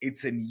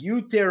 It's a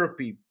new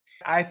therapy.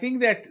 I think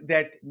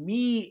that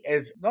me,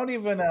 as not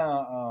even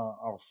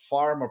a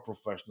pharma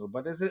professional,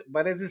 but as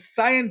a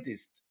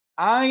scientist,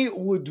 I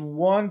would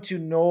want to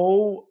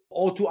know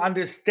or to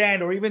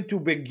understand, or even to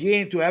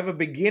have a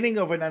beginning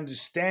of an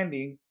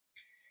understanding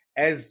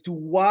as to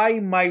why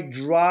my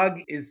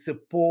drug is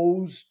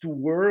supposed to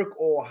work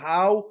or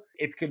how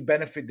it can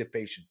benefit the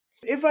patient.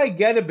 If I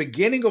get a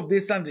beginning of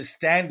this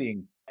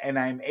understanding and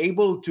I'm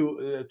able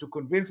to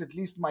convince at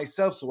least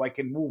myself, so I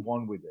can move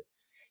on with it.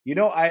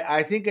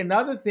 I think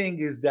another thing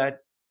is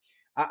that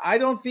I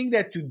don't think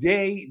that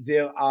today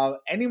there are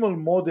animal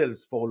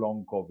models for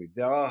long COVID.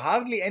 There are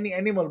hardly any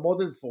animal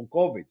models for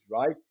COVID,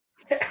 right?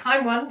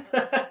 I'm one.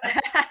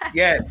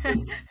 Yes,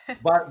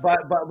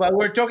 but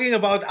we're talking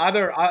about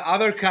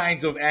other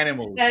kinds of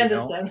animals. I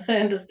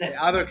understand.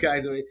 Other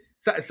kinds of.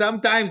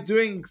 Sometimes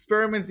doing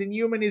experiments in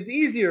human is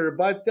easier,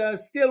 but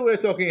still we're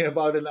talking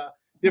about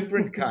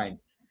different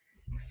kinds.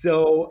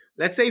 So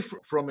let's say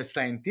from a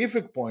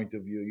scientific point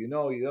of view, you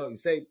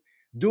say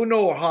do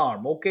no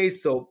harm. Okay,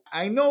 so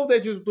I know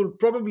that it will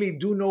probably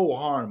do no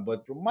harm,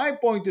 but from my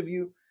point of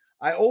view,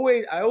 I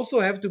also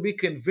have to be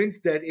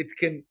convinced that it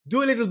can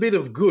do a little bit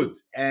of good.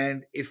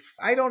 And if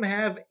I don't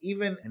have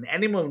even an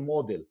animal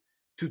model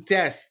to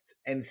test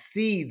and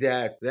see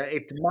that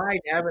it might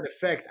have an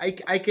effect, I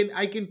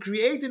can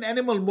create an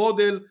animal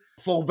model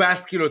for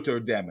vascular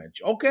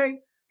damage.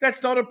 Okay,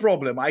 that's not a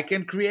problem. I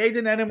can create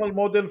an animal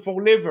model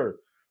for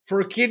liver,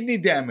 for kidney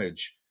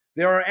damage.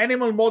 There are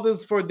animal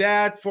models for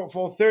that for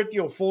 30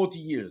 or 40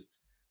 years.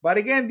 But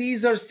again,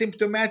 these are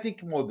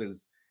symptomatic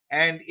models.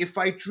 And if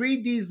I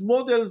treat these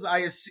models,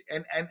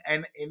 and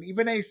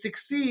even I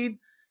succeed,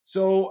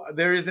 so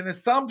there is an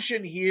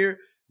assumption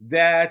here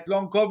that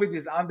long COVID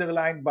is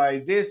underlined by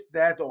this,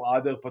 that, or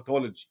other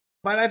pathology.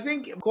 But I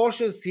think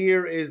cautious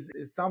here is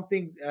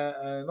something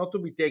not to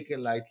be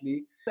taken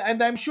lightly.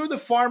 And I'm sure the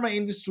pharma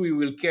industry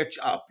will catch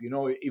up.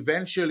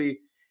 Eventually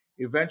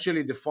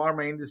the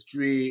pharma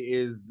industry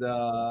is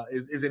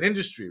an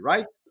industry,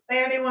 right?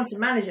 They only want to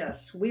manage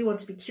us. We want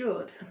to be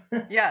cured.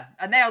 Yeah,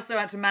 and they also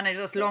want to manage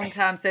us long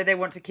term, so they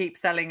want to keep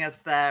selling us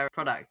their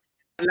products.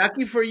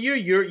 Lucky for you,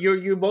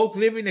 you both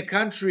live in a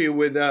country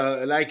with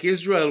like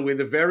Israel,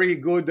 with a very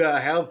good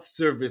health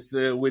service,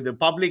 with a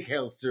public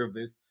health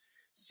service.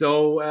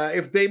 So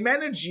if they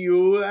manage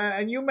you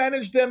and you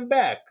manage them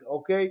back,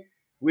 okay,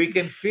 we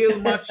can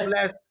feel much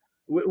less.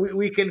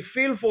 We can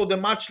feel for the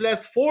much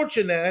less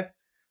fortunate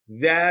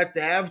that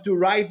have to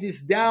write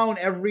this down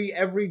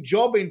every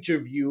job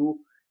interview,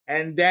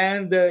 and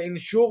then the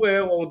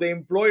insurer or the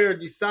employer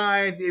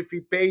decides if he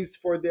pays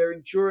for their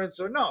insurance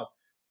or not.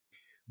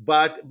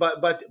 But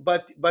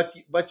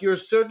you're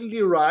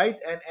certainly right,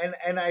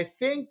 and I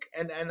think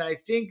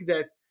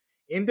that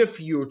in the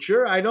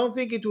future, I don't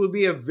think it will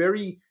be a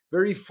very,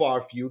 very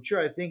far future.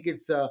 I think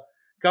it's a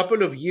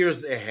couple of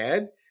years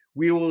ahead.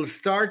 We will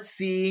start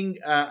seeing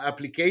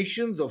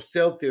applications of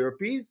cell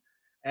therapies,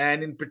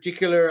 and in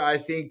particular, I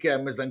think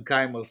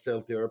mesenchymal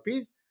cell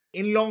therapies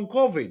in long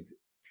COVID.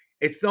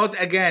 It's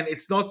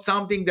not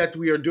something that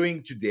we are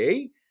doing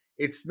today.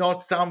 It's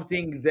not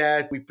something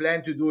that we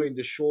plan to do in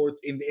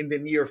the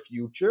near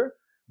future,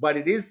 but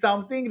it is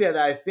something that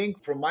I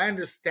think, from my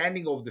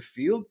understanding of the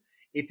field,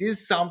 it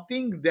is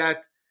something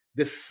that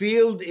the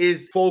field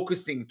is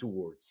focusing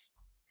towards.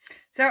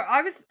 So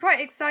I was quite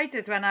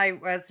excited when I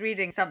was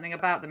reading something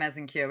about the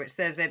mesenchyme, which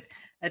says it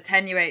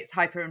attenuates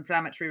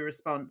hyperinflammatory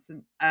response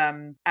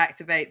and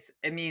activates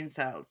immune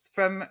cells.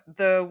 From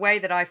the way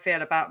that I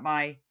feel about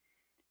my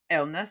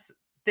illness,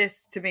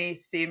 this to me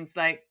seems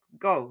like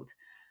gold.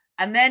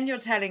 And then you're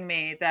telling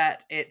me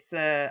that it's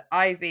a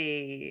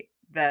IV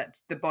that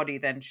the body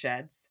then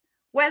sheds.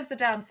 Where's the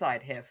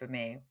downside here for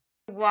me?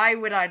 Why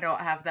would I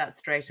not have that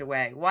straight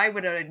away? Why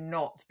would it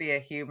not be a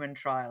human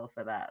trial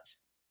for that?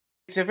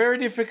 It's a very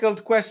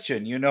difficult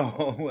question, We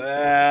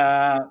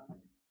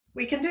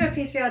can do a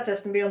PCR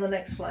test and be on the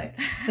next flight.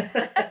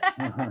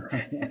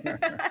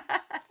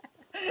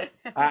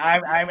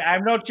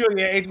 I'm not sure.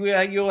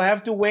 You'll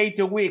have to wait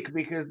a week,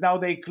 because now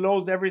they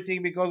closed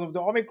everything because of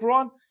the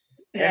Omicron,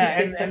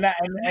 and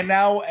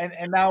now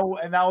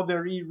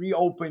they're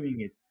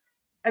reopening it.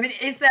 I mean,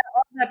 are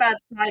there bad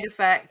side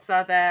effects?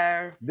 Are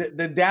there?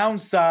 The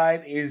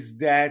downside is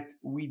that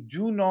we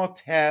do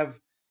not have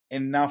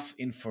enough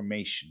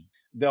information.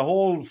 the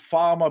whole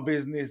pharma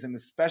business, and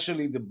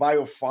especially the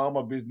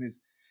biopharma business,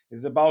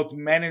 is about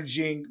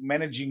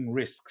managing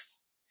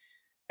risks.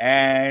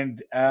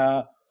 And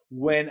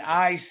when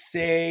I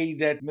say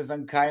that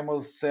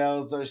mesenchymal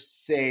cells are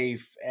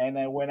safe, and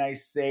when I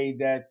say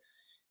that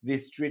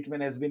this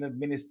treatment has been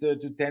administered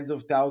to tens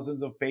of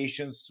thousands of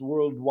patients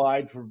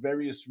worldwide for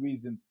various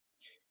reasons,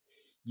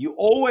 you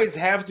always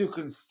have to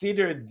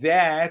consider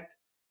that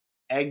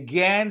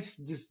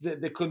against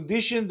the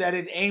condition that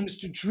it aims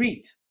to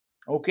treat.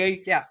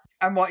 Okay? Yeah.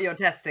 And what you're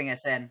testing it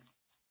in.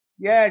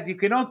 Yes, you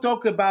cannot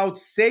talk about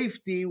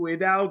safety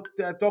without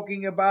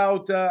talking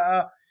about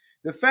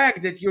the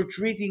fact that you're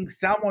treating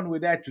someone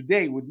with that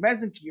today. With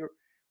Mesenchyr,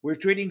 we're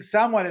treating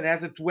someone that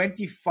has a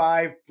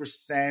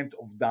 25%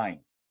 of dying.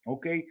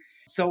 Okay?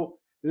 So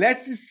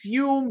let's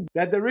assume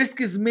that the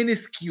risk is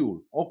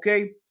minuscule.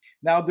 Okay?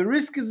 Now, the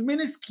risk is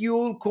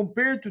minuscule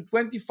compared to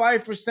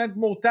 25%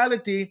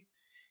 mortality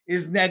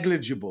is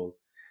negligible.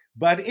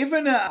 But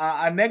even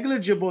a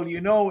negligible,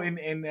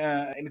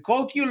 in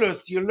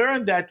calculus, you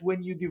learn that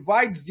when you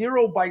divide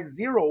 0 by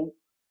 0,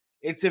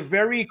 it's a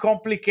very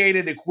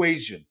complicated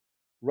equation,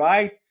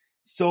 right?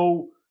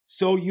 So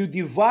you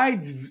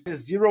divide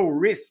zero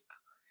risk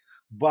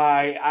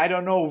by, I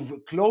don't know,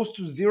 close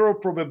to zero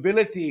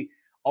probability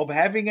of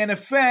having an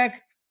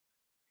effect,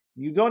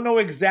 you don't know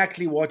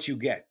exactly what you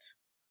get.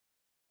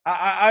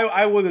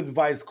 I would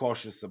advise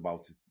cautious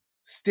about it.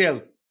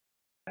 Still.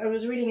 I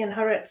was reading in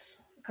Haaretz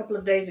a couple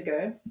of days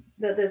ago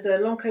that there's a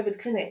long COVID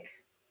clinic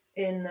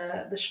in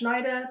the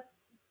Schneider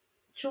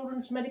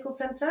Children's Medical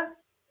Center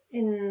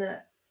in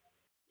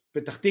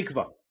Petach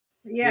Tikva.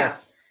 Yeah.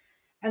 Yes.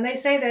 And they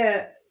say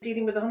they're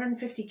dealing with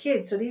 150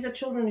 kids. So these are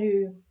children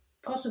who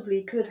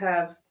possibly could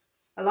have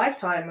a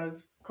lifetime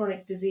of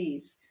chronic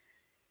disease.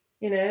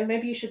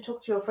 Maybe you should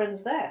talk to your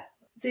friends there.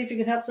 See if you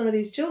can help some of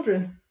these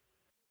children.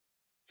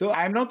 So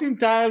I'm not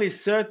entirely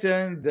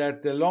certain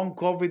that the long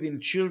COVID in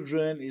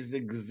children is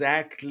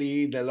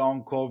exactly the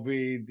long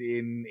COVID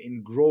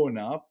in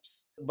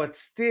grown-ups. But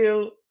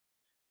still,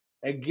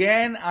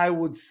 again, I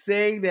would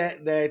say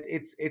that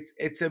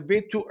it's a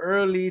bit too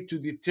early to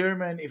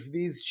determine if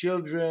these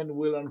children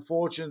will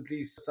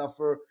unfortunately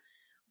suffer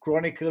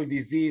chronic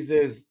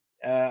diseases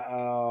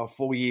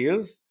for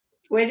years.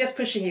 We're just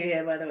pushing you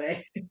here, by the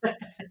way.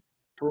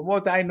 From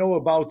what I know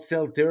about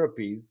cell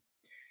therapies,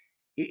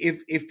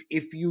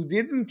 if you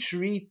didn't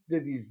treat the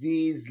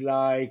disease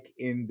like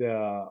in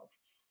the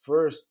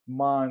first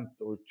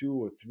month or 2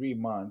 or 3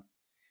 months,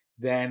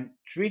 then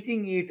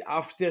treating it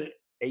after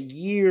a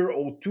year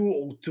or 2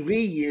 or 3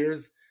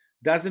 years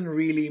doesn't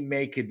really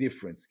make a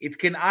difference. It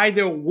can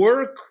either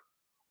work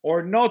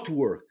or not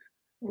work.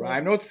 Right?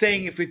 I'm not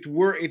saying if it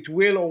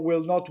will or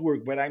will not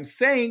work, but I'm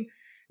saying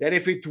that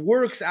if it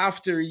works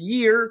after a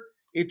year,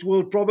 it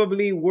will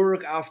probably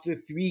work after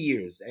 3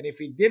 years. And if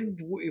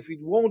it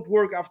won't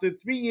work after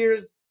 3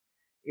 years,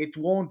 it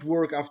won't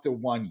work after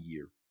 1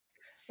 year.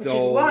 Which is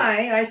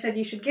why I said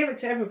you should give it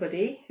to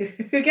everybody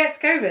who gets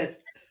COVID.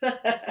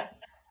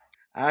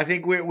 I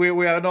think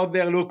we are not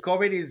there. Look,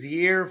 COVID is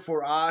here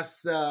for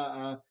us,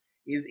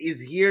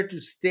 is here to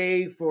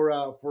stay for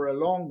a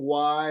long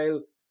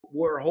while.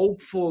 We're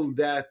hopeful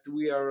that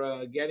we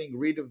are getting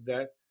rid of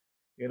that.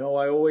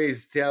 I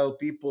always tell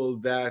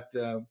people that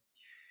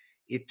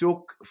it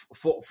took,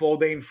 for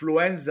the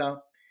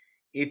influenza,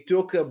 it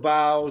took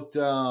about,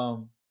 I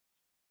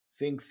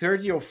think,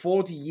 30 or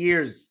 40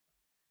 years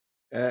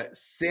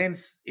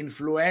since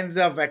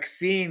influenza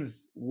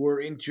vaccines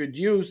were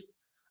introduced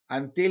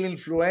until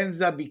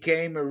influenza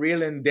became a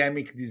real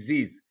endemic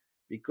disease,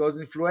 because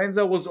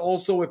influenza was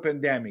also a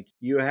pandemic.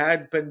 You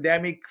had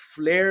pandemic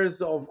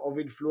flares of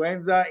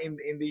influenza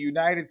in the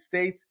United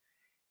States,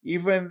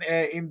 even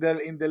in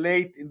the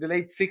late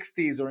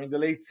 60s or in the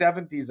late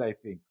 70s, I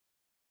think.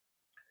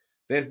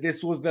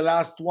 This was the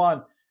last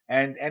one,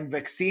 and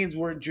vaccines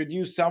were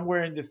introduced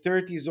somewhere in the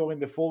 30s or in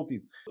the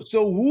 40s.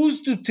 So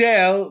who's to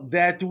tell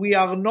that we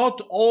are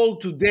not all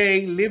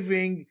today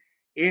living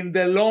in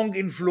the long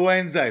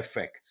influenza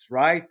effects,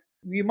 right?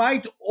 We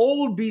might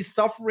all be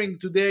suffering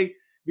today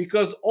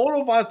because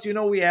all of us,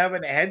 we have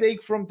a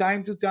headache from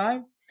time to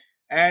time,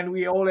 and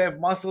we all have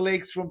muscle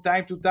aches from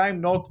time to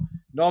time,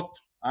 not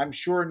I'm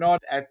sure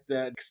not at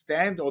the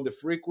extent or the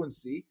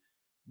frequency,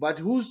 but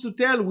who's to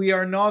tell we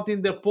are not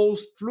in the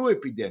post-flu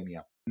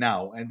epidemia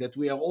now, and that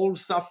we are all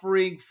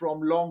suffering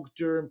from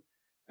long-term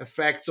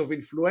effects of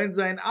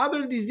influenza and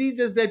other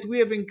diseases that we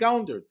have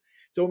encountered.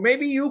 So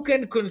maybe you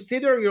can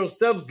consider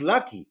yourselves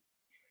lucky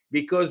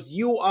because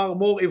you are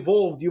more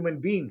evolved human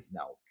beings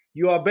now.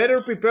 You are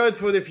better prepared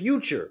for the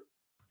future,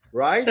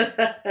 right?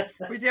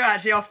 We do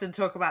actually often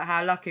talk about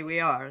how lucky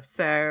we are.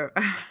 So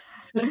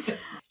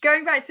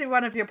going back to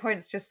one of your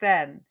points just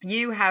then,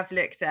 you have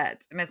looked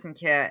at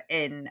Mesenchyr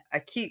in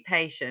acute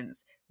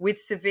patients with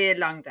severe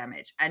lung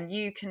damage, and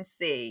you can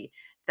see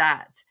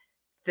that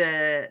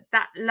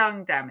that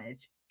lung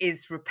damage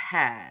is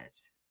repaired.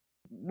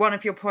 One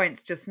of your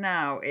points just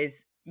now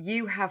is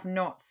you have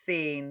not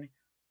seen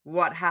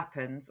what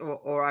happens,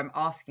 or I'm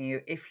asking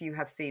you if you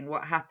have seen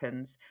what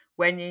happens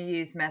when you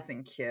use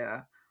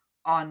Mesenchyr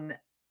on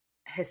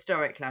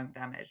historic lung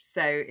damage.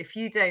 So if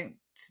you don't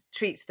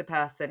treat the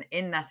person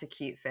in that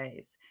acute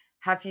phase,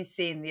 have you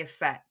seen the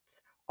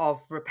effect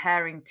of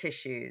repairing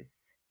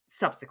tissues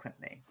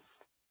subsequently?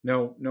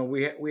 No,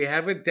 we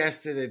haven't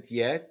tested it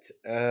yet,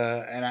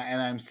 and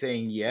I'm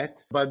saying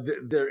yet, but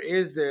there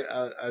is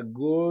a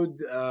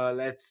good,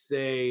 let's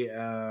say,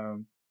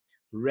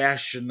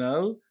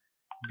 rationale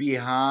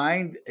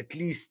behind at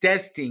least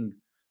testing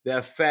the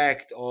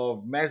effect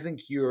of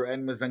mesenchymal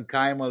and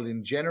mesenchymal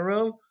in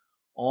general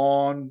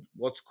on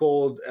what's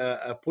called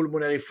a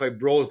pulmonary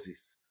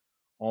fibrosis,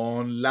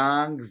 on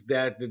lungs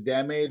that the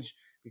damage,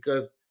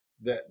 because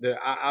the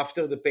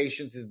after the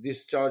patient is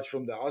discharged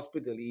from the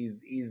hospital,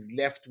 is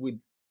left with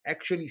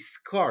actually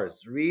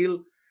scars,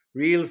 real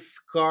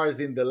scars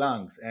in the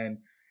lungs, and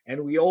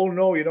we all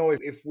know,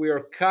 if we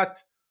are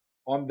cut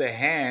on the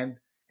hand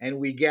and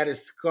we get a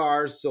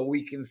scar, so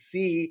we can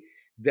see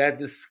that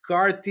the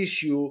scar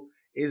tissue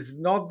is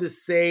not the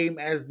same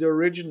as the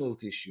original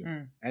tissue,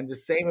 and the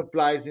same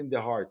applies in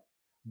the heart.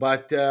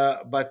 But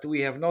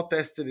we have not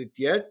tested it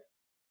yet.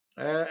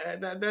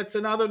 That's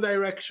another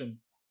direction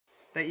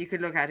that you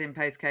could look at in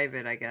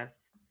post-COVID, I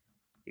guess.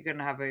 You're going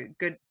to have a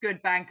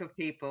good bank of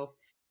people.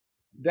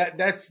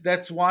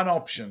 That's one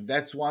option.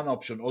 That's one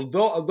option.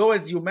 Although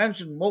as you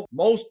mentioned,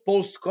 most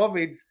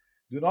post-COVIDs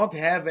do not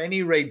have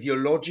any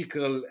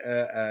radiological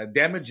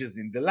damages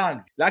in the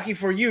lungs. Lucky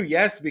for you,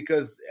 yes,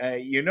 because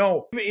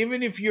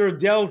even if you're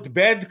dealt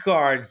bad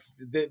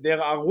cards,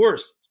 there are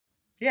worse.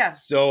 Yeah.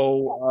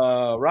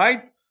 So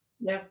right?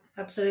 Yeah,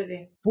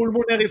 absolutely.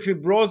 Pulmonary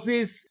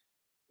fibrosis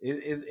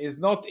is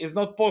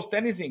not post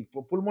anything.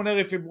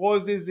 Pulmonary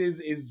fibrosis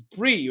is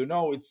pre.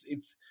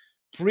 It's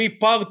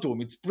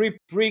pre-partum. It's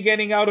pre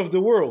getting out of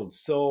the world.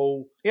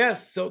 So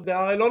yes, so there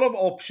are a lot of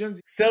options.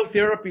 Cell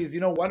therapies,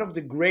 one of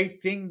the great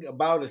thing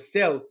about a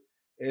cell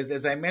is,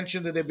 as I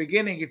mentioned at the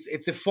beginning,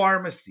 it's a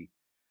pharmacy,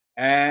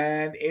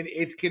 and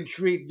it can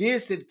treat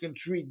this, it can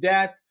treat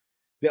that.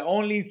 The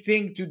only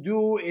thing to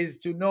do is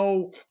to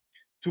know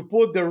to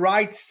put the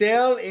right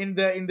cell in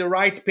the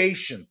right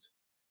patient,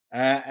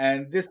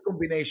 and this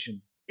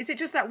combination. Is it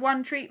just that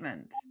one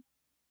treatment?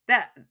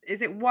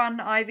 Is it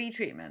one IV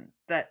treatment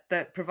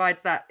that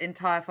provides that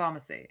entire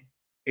pharmacy?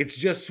 It's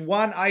just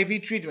one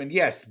IV treatment,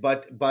 yes.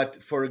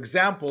 But for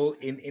example,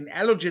 in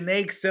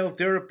allogeneic cell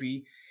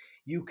therapy,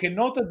 you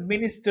cannot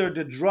administer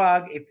the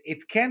drug.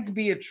 It can't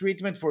be a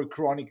treatment for a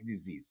chronic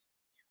disease.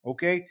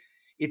 Okay?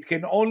 It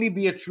can only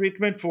be a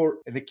treatment for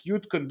an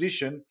acute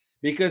condition,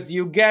 because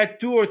you get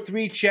 2 or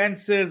 3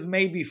 chances,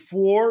 maybe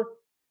 4,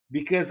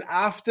 because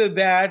after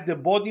that, the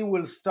body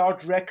will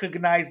start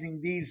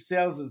recognizing these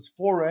cells as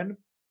foreign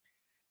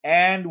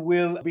and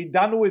will be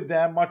done with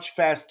them much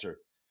faster.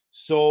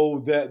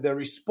 So the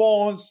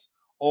response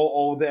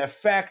or the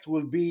effect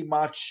will be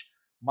much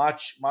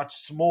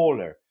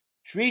smaller.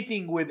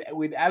 Treating with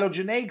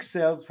allogeneic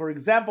cells, for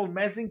example,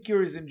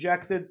 mesenchymal is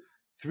injected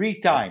 3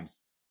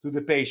 times to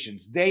the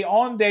patients, day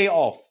on, day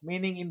off,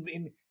 meaning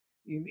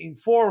in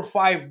 4 or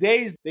 5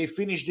 days, they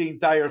finish the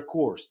entire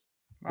course.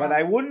 Wow. But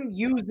I wouldn't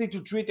use it to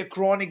treat a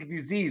chronic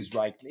disease,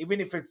 right? Even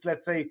if it's,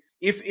 let's say,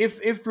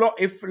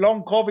 if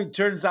long COVID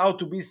turns out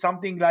to be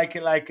something like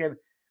an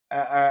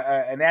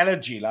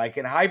allergy, like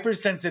a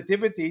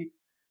hypersensitivity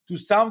to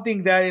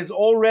something that is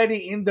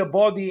already in the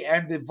body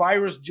and the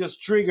virus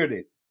just triggered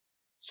it.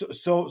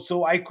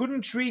 So I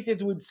couldn't treat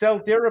it with cell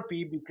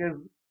therapy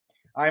because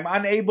I'm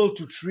unable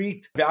to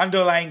treat the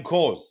underlying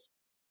cause.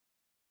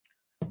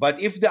 But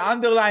if the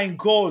underlying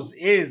cause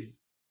is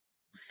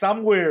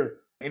somewhere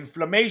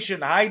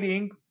inflammation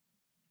hiding,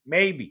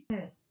 maybe.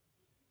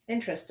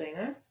 Interesting,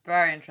 huh?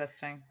 Very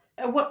interesting.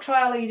 What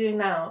trial are you doing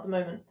now at the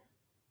moment?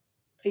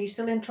 Are you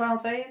still in trial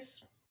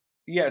phase?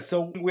 Yeah,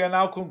 so we are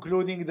now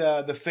concluding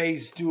the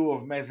phase 2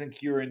 of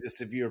mesenchymal in the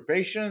severe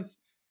patients,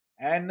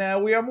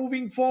 and we are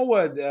moving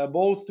forward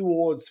both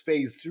towards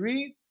phase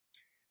 3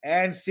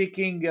 and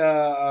seeking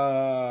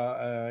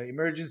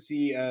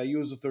emergency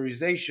use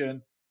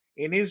authorization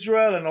in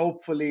Israel and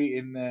hopefully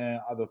in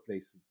other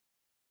places.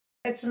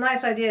 It's a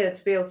nice idea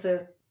to be able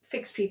to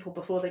fix people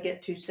before they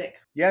get too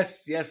sick.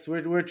 Yes,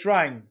 we're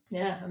trying.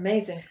 Yeah,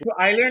 amazing.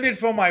 I learned it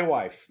from my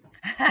wife.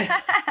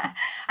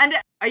 And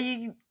are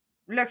you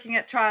looking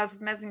at trials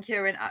of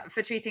mesenchymal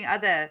for treating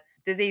other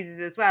diseases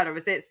as well, or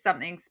is it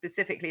something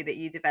specifically that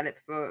you developed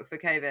for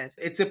COVID?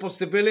 It's a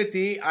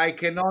possibility. I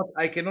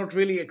cannot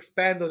really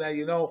expand on that.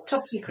 It's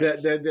top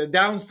secret. The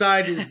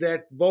downside is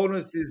that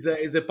Bonus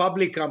is a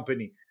public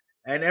company,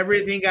 and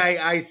everything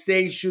I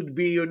say should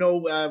be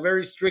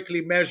very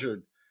strictly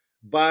measured.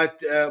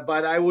 But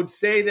I would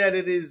say that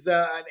it is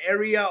an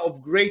area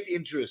of great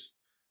interest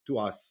to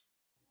us.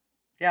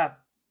 Yeah,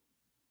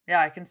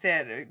 I can see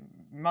it.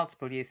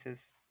 Multiple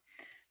uses.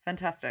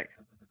 Fantastic.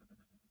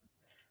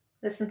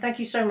 Listen, thank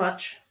you so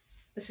much.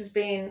 This has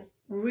been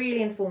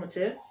really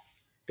informative.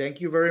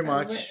 Thank you very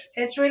much.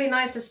 It's really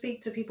nice to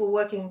speak to people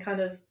working kind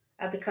of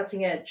at the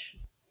cutting edge.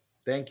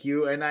 Thank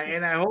you, and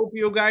I hope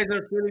you guys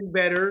are feeling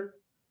better.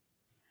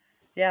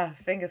 Yeah,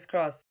 fingers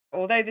crossed.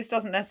 Although this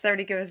doesn't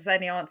necessarily give us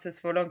any answers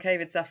for long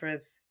COVID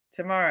sufferers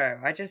tomorrow.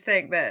 I just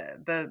think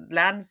that the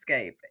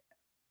landscape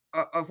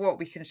of what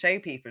we can show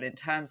people in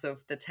terms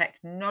of the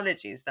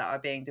technologies that are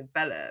being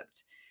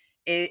developed,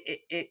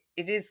 it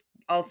is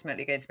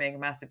ultimately going to make a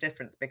massive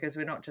difference, because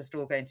we're not just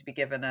all going to be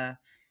given a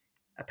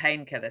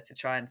painkiller to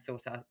try and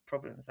sort our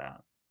problems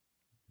out.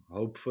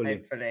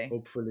 Hopefully.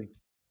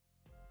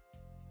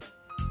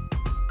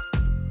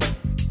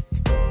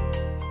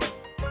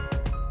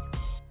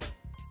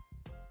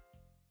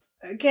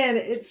 Again,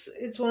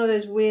 it's one of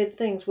those weird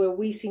things where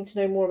we seem to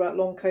know more about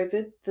long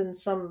COVID than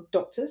some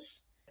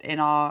doctors. In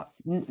our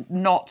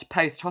not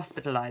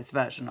post-hospitalised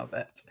version of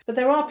it. But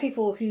there are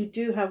people who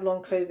do have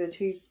long COVID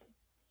who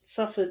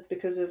suffered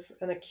because of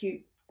an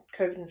acute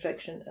COVID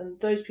infection, and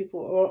those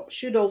people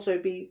should also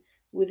be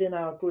within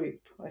our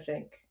group, I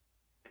think.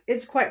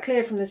 It's quite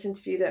clear from this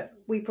interview that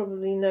we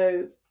probably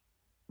know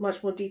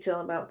much more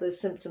detail about the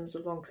symptoms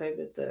of long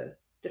COVID, the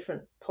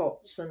different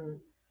POTS and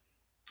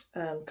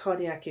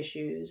cardiac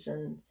issues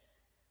and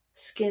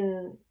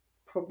skin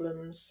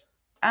problems.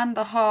 And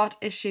the heart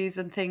issues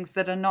and things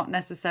that are not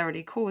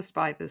necessarily caused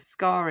by the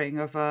scarring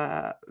of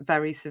a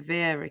very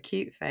severe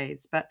acute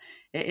phase, but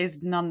it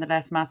is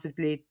nonetheless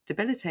massively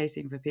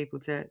debilitating for people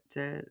to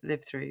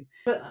live through.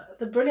 But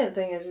the brilliant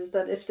thing is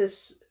that if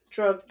this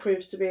drug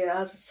proves to be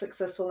as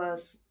successful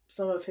as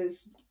some of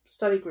his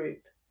study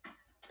group,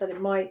 that it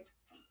might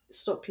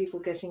stop people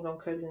getting long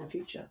COVID in the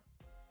future.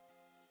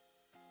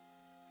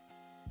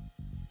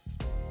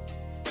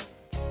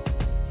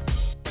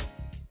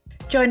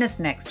 Join us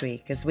next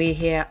week as we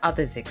hear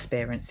others'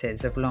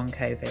 experiences of long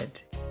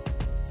COVID.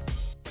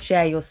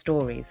 Share your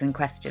stories and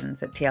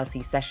questions at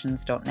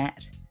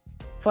tlcsessions.net.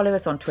 Follow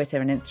us on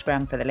Twitter and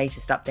Instagram for the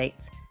latest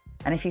updates.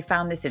 And if you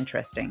found this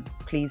interesting,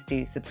 please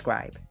do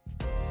subscribe.